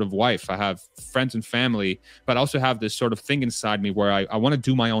supportive wife. I have friends and family, but I also have this sort of thing inside me where I want to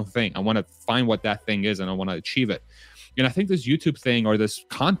do my own thing. I want to find what that thing is and I want to achieve it. And I think this YouTube thing or this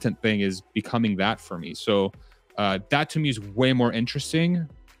content thing is becoming that for me. So that to me is way more interesting.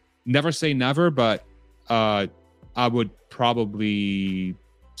 Never say never, but I would probably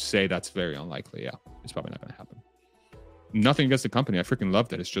say that's very unlikely. Yeah, it's probably not going to happen. Nothing against the company. I freaking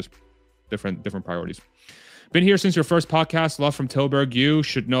loved it. It's just different priorities. Been here since your first podcast. Love from Tilburg. You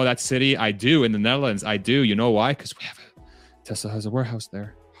should know that city. I do. In the Netherlands, I do. You know why? Because Tesla has a warehouse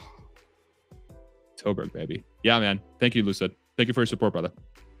there. Tilburg, baby. Yeah, man. Thank you, Lucid. Thank you for your support, brother.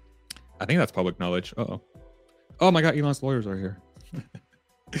 I think that's public knowledge. Uh-oh. Oh my God, Elon's lawyers are here.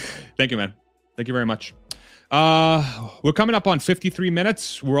 Thank you, man. Thank you very much. We're coming up on 53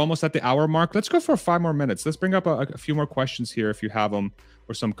 minutes. We're almost at the hour mark. Let's go for 5 more minutes. Let's bring up a few more questions here if you have them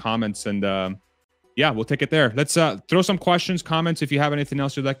or some comments. And yeah, we'll take it there. Let's throw some questions, comments. If you have anything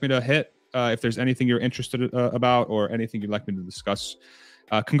else you'd like me to hit, if there's anything you're interested about or anything you'd like me to discuss.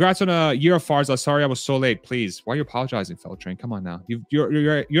 Congrats on a year of Farzad. Sorry I was so late. Please, why are you apologizing, fellow train? Come on now.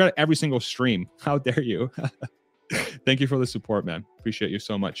 You're at every single stream. How dare you? Thank you for the support, man. Appreciate you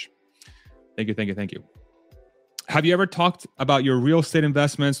so much. Thank you. Have you ever talked about your real estate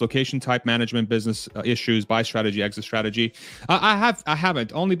investments, location type, management, business issues, buy strategy, exit strategy? I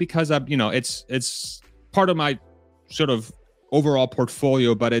haven't, only because it's part of my sort of overall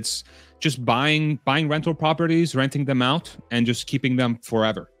portfolio, but it's just buying rental properties, renting them out, and just keeping them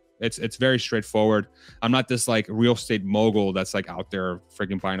forever. It's very straightforward. I'm not this like real estate mogul that's like out there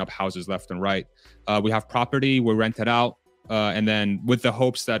freaking buying up houses left and right. We have property, we rent it out, and then with the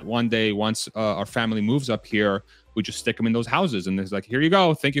hopes that one day, once our family moves up here, we just stick them in those houses, and it's like, here you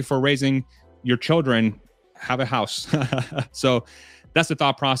go, thank you for raising your children, have a house. So that's the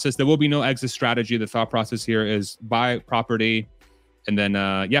thought process. There will be no exit strategy. The thought process here is buy property, and then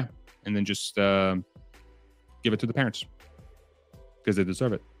and then just give it to the parents because they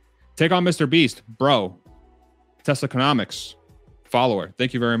deserve it. Take on Mr. Beast, bro. Tesla Economics follower.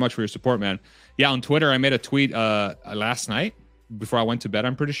 Thank you very much for your support, man. Yeah, on Twitter, I made a tweet last night before I went to bed.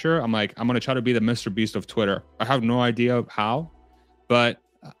 I'm pretty sure. I'm like, I'm gonna try to be the Mr. Beast of Twitter. I have no idea how, but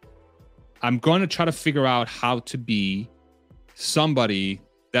I'm going to try to figure out how to be somebody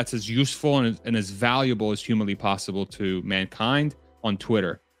that's as useful and as valuable as humanly possible to mankind on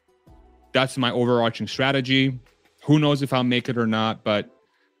Twitter. That's my overarching strategy. Who knows if I'll make it or not, but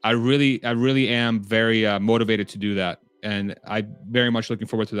I really am very motivated to do that. And I'm very much looking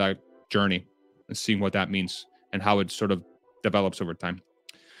forward to that journey and seeing what that means and how it sort of develops over time.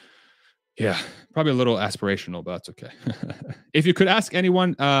 Yeah, probably a little aspirational, but that's okay. If you could ask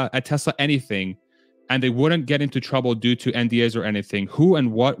anyone at Tesla anything and they wouldn't get into trouble due to NDAs or anything, who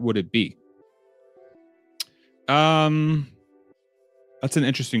and what would it be? That's an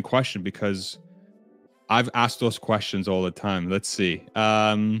interesting question because I've asked those questions all the time. Let's see.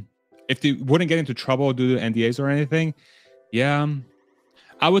 If they wouldn't get into trouble due to NDAs or anything, yeah,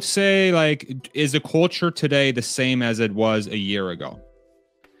 I would say, like, is the culture today the same as it was a year ago?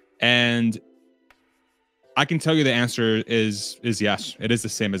 And I can tell you the answer is yes. It is the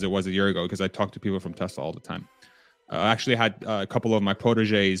same as it was a year ago because I talk to people from Tesla all the time. I actually had a couple of my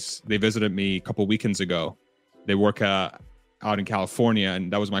proteges. They visited me a couple weekends ago. They work out in California,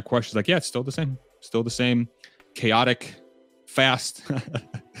 and that was my question. Like, yeah, it's still the same. Still the same. Chaotic, fast,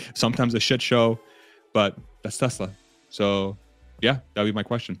 sometimes a shit show, but that's Tesla. So, yeah, that would be my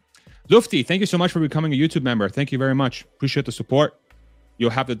question. Lufty, thank you so much for becoming a YouTube member. Thank you very much. Appreciate the support. You'll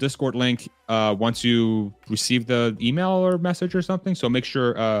have the Discord link once you receive the email or message or something. So make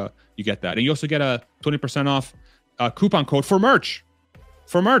sure you get that. And you also get a 20% off coupon code for merch.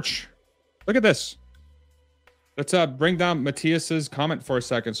 For merch. Look at this. Let's bring down Matthias's comment for a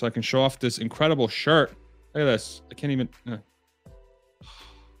second so I can show off this incredible shirt. Look at this. I can't even...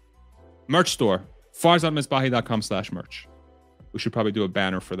 Merch store. farzadmisbahi.com/merch. We should probably do a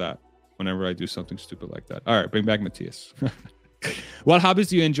banner for that whenever I do something stupid like that. All right, bring back Matthias. What hobbies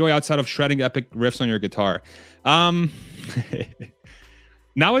do you enjoy outside of shredding epic riffs on your guitar?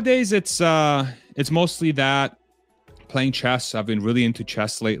 Nowadays, it's mostly that. Playing chess. I've been really into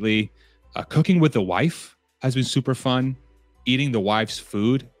chess lately. Cooking with the wife has been super fun. Eating the wife's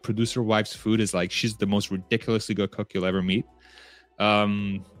food. Producer wife's food is like, she's the most ridiculously good cook you'll ever meet.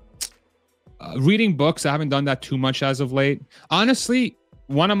 Reading books. I haven't done that too much as of late. Honestly,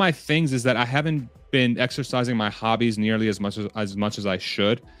 one of my things is that I haven't been exercising my hobbies nearly as much as I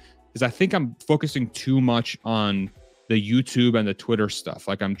should, because I think I'm focusing too much on the YouTube and the Twitter stuff.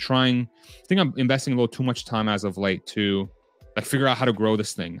 Like I think I'm investing a little too much time as of late to like figure out how to grow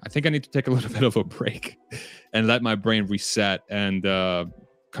this thing. I think I need to take a little bit of a break and let my brain reset and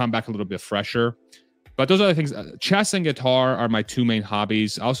come back a little bit fresher. But those are the things. Chess and guitar are my two main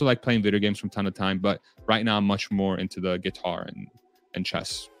hobbies. I also like playing video games from time to time, but right now I'm much more into the guitar and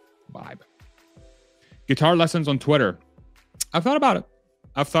chess vibe. Guitar lessons on Twitter. I've thought about it.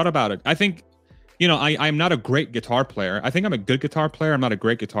 I think, I'm not a great guitar player. I think I'm a good guitar player. I'm not a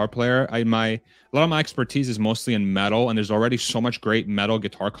great guitar player. A lot of my expertise is mostly in metal, and there's already so much great metal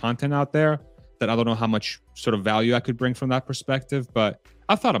guitar content out there that I don't know how much sort of value I could bring from that perspective. But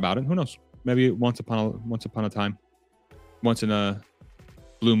I've thought about it. Who knows? Maybe once upon a time, once in a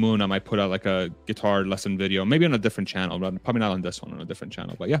blue moon, I might put out like a guitar lesson video, maybe on a different channel, but probably not on this one, on a different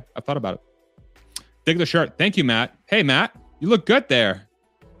channel. But yeah, I've thought about it. Dig the shirt. Thank you, Matt. Hey, Matt, you look good there.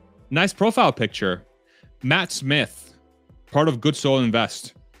 Nice profile picture. Matt Smith, part of Good Soil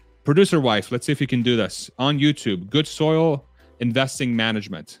Invest. Producer wife, let's see if you can do this. On YouTube, Good Soil Investing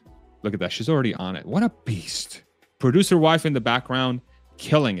Management. Look at that. She's already on it. What a beast. Producer wife in the background,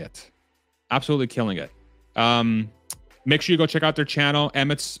 killing it. Absolutely killing it. Make sure you go check out their channel.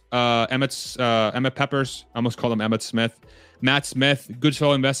 Emmett Peppers. I almost call him Emmett Smith. Matt Smith, Good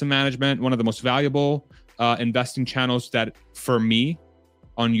Soil Investment Management, one of the most valuable investing channels that for me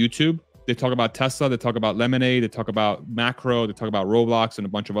on YouTube. They talk about Tesla, they talk about Lemonade, they talk about macro, they talk about Roblox and a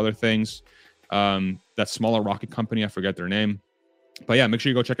bunch of other things. That smaller rocket company, I forget their name. But yeah, make sure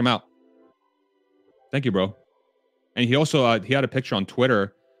you go check him out. Thank you, bro. And he also he had a picture on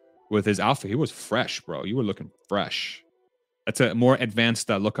Twitter with his outfit. He was fresh, bro. You were looking fresh. That's a more advanced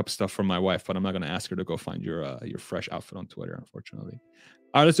lookup stuff from my wife, but I'm not going to ask her to go find your fresh outfit on Twitter, unfortunately.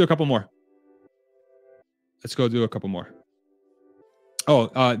 All right, let's do a couple more. Let's go do a couple more.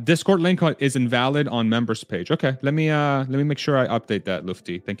 Oh, Discord link is invalid on members page. Okay, let me make sure I update that,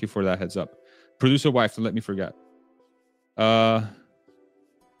 Lufty. Thank you for that heads up. Producer wife, don't let me forget.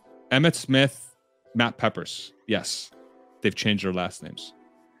 Emmett Smith, Matt Peppers. Yes, they've changed their last names.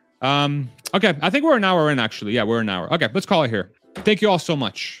 Okay, I think we're an hour in, actually. Yeah, we're an hour. Okay, let's call it here. Thank you all so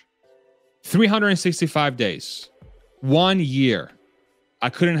much. 365 days. 1 year. I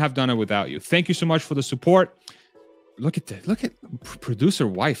couldn't have done it without you. Thank you so much for the support. Look at that. Look at producer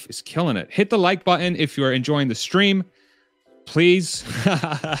wife is killing it. Hit the like button if you're enjoying the stream, please.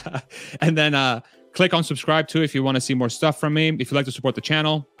 And then click on subscribe too if you want to see more stuff from me. If you'd like to support the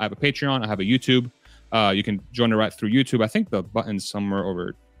channel, I have a Patreon. I have a YouTube. You can join it right through YouTube. I think the button's somewhere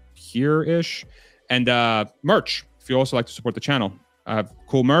over here-ish. And merch, if you also like to support the channel. I have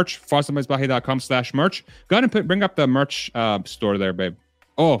cool merch, farsamizbahi.com/merch. Go ahead and bring up the merch store there, babe.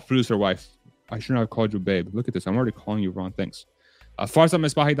 Oh, producer wife. I shouldn't have called you babe. Look at this. I'm already calling you wrong things.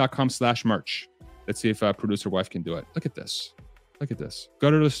 farsamizbahi.com/merch. Let's see if producer wife can do it. Look at this. Look at this.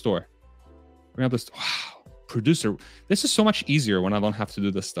 Go to the store. Bring up this. Wow. Producer. This is so much easier when I don't have to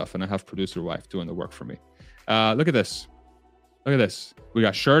do this stuff and I have producer wife doing the work for me. Look at this. Look at this. We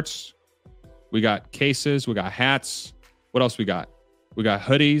got shirts. We got cases. We got hats. What else we got? We got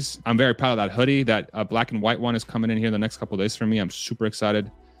hoodies. I'm very proud of that hoodie. That black and white one is coming in here the next couple of days for me. I'm super excited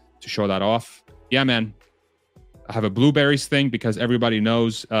to show that off. Yeah, man. I have a blueberries thing because everybody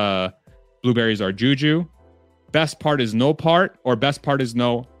knows blueberries are juju. Best part is no part, or best part is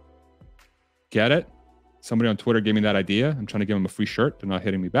no. Get it? Somebody on Twitter gave me that idea. I'm trying to give them a free shirt. They're not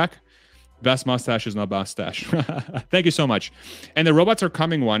hitting me back. Best mustache is no mustache. Thank you so much. And the robots are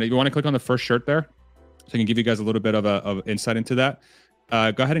coming one. You want to click on the first shirt there? So I can give you guys a little bit of insight into that.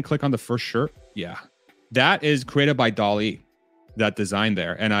 Go ahead and click on the first shirt. Yeah. That is created by DALL-E, that design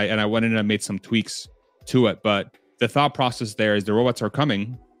there. And I went in and I made some tweaks to it. But the thought process there is the robots are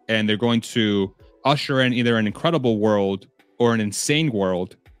coming and they're going to usher in either an incredible world or an insane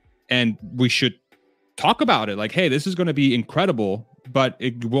world. And we should talk about it. Like, hey, this is going to be incredible, but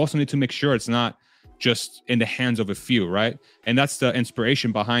we also need to make sure it's not just in the hands of a few, right? And that's the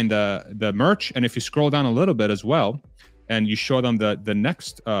inspiration behind the merch. And if you scroll down a little bit as well, and you show them the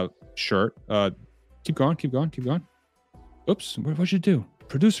next shirt, keep going. Oops, what'd you do?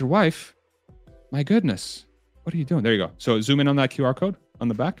 Producer wife, my goodness. What are you doing? There you go. So zoom in on that QR code on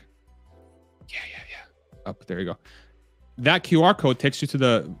the back. Yeah. Up, there you go. That QR code takes you to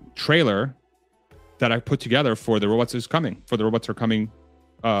the trailer that I put together for the Robots Are Coming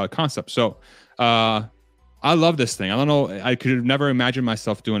concept. So I love this thing. I don't know. I could have never imagined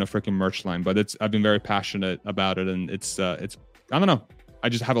myself doing a freaking merch line, but I've been very passionate about it, and it's I don't know. I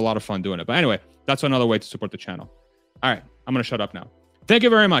just have a lot of fun doing it. But anyway, that's another way to support the channel. All right, I'm gonna shut up now. Thank you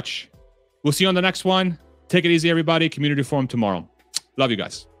very much. We'll see you on the next one. Take it easy, everybody. Community forum tomorrow. Love you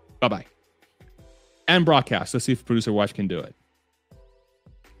guys. Bye-bye. And broadcast. Let's see if producer wife can do it.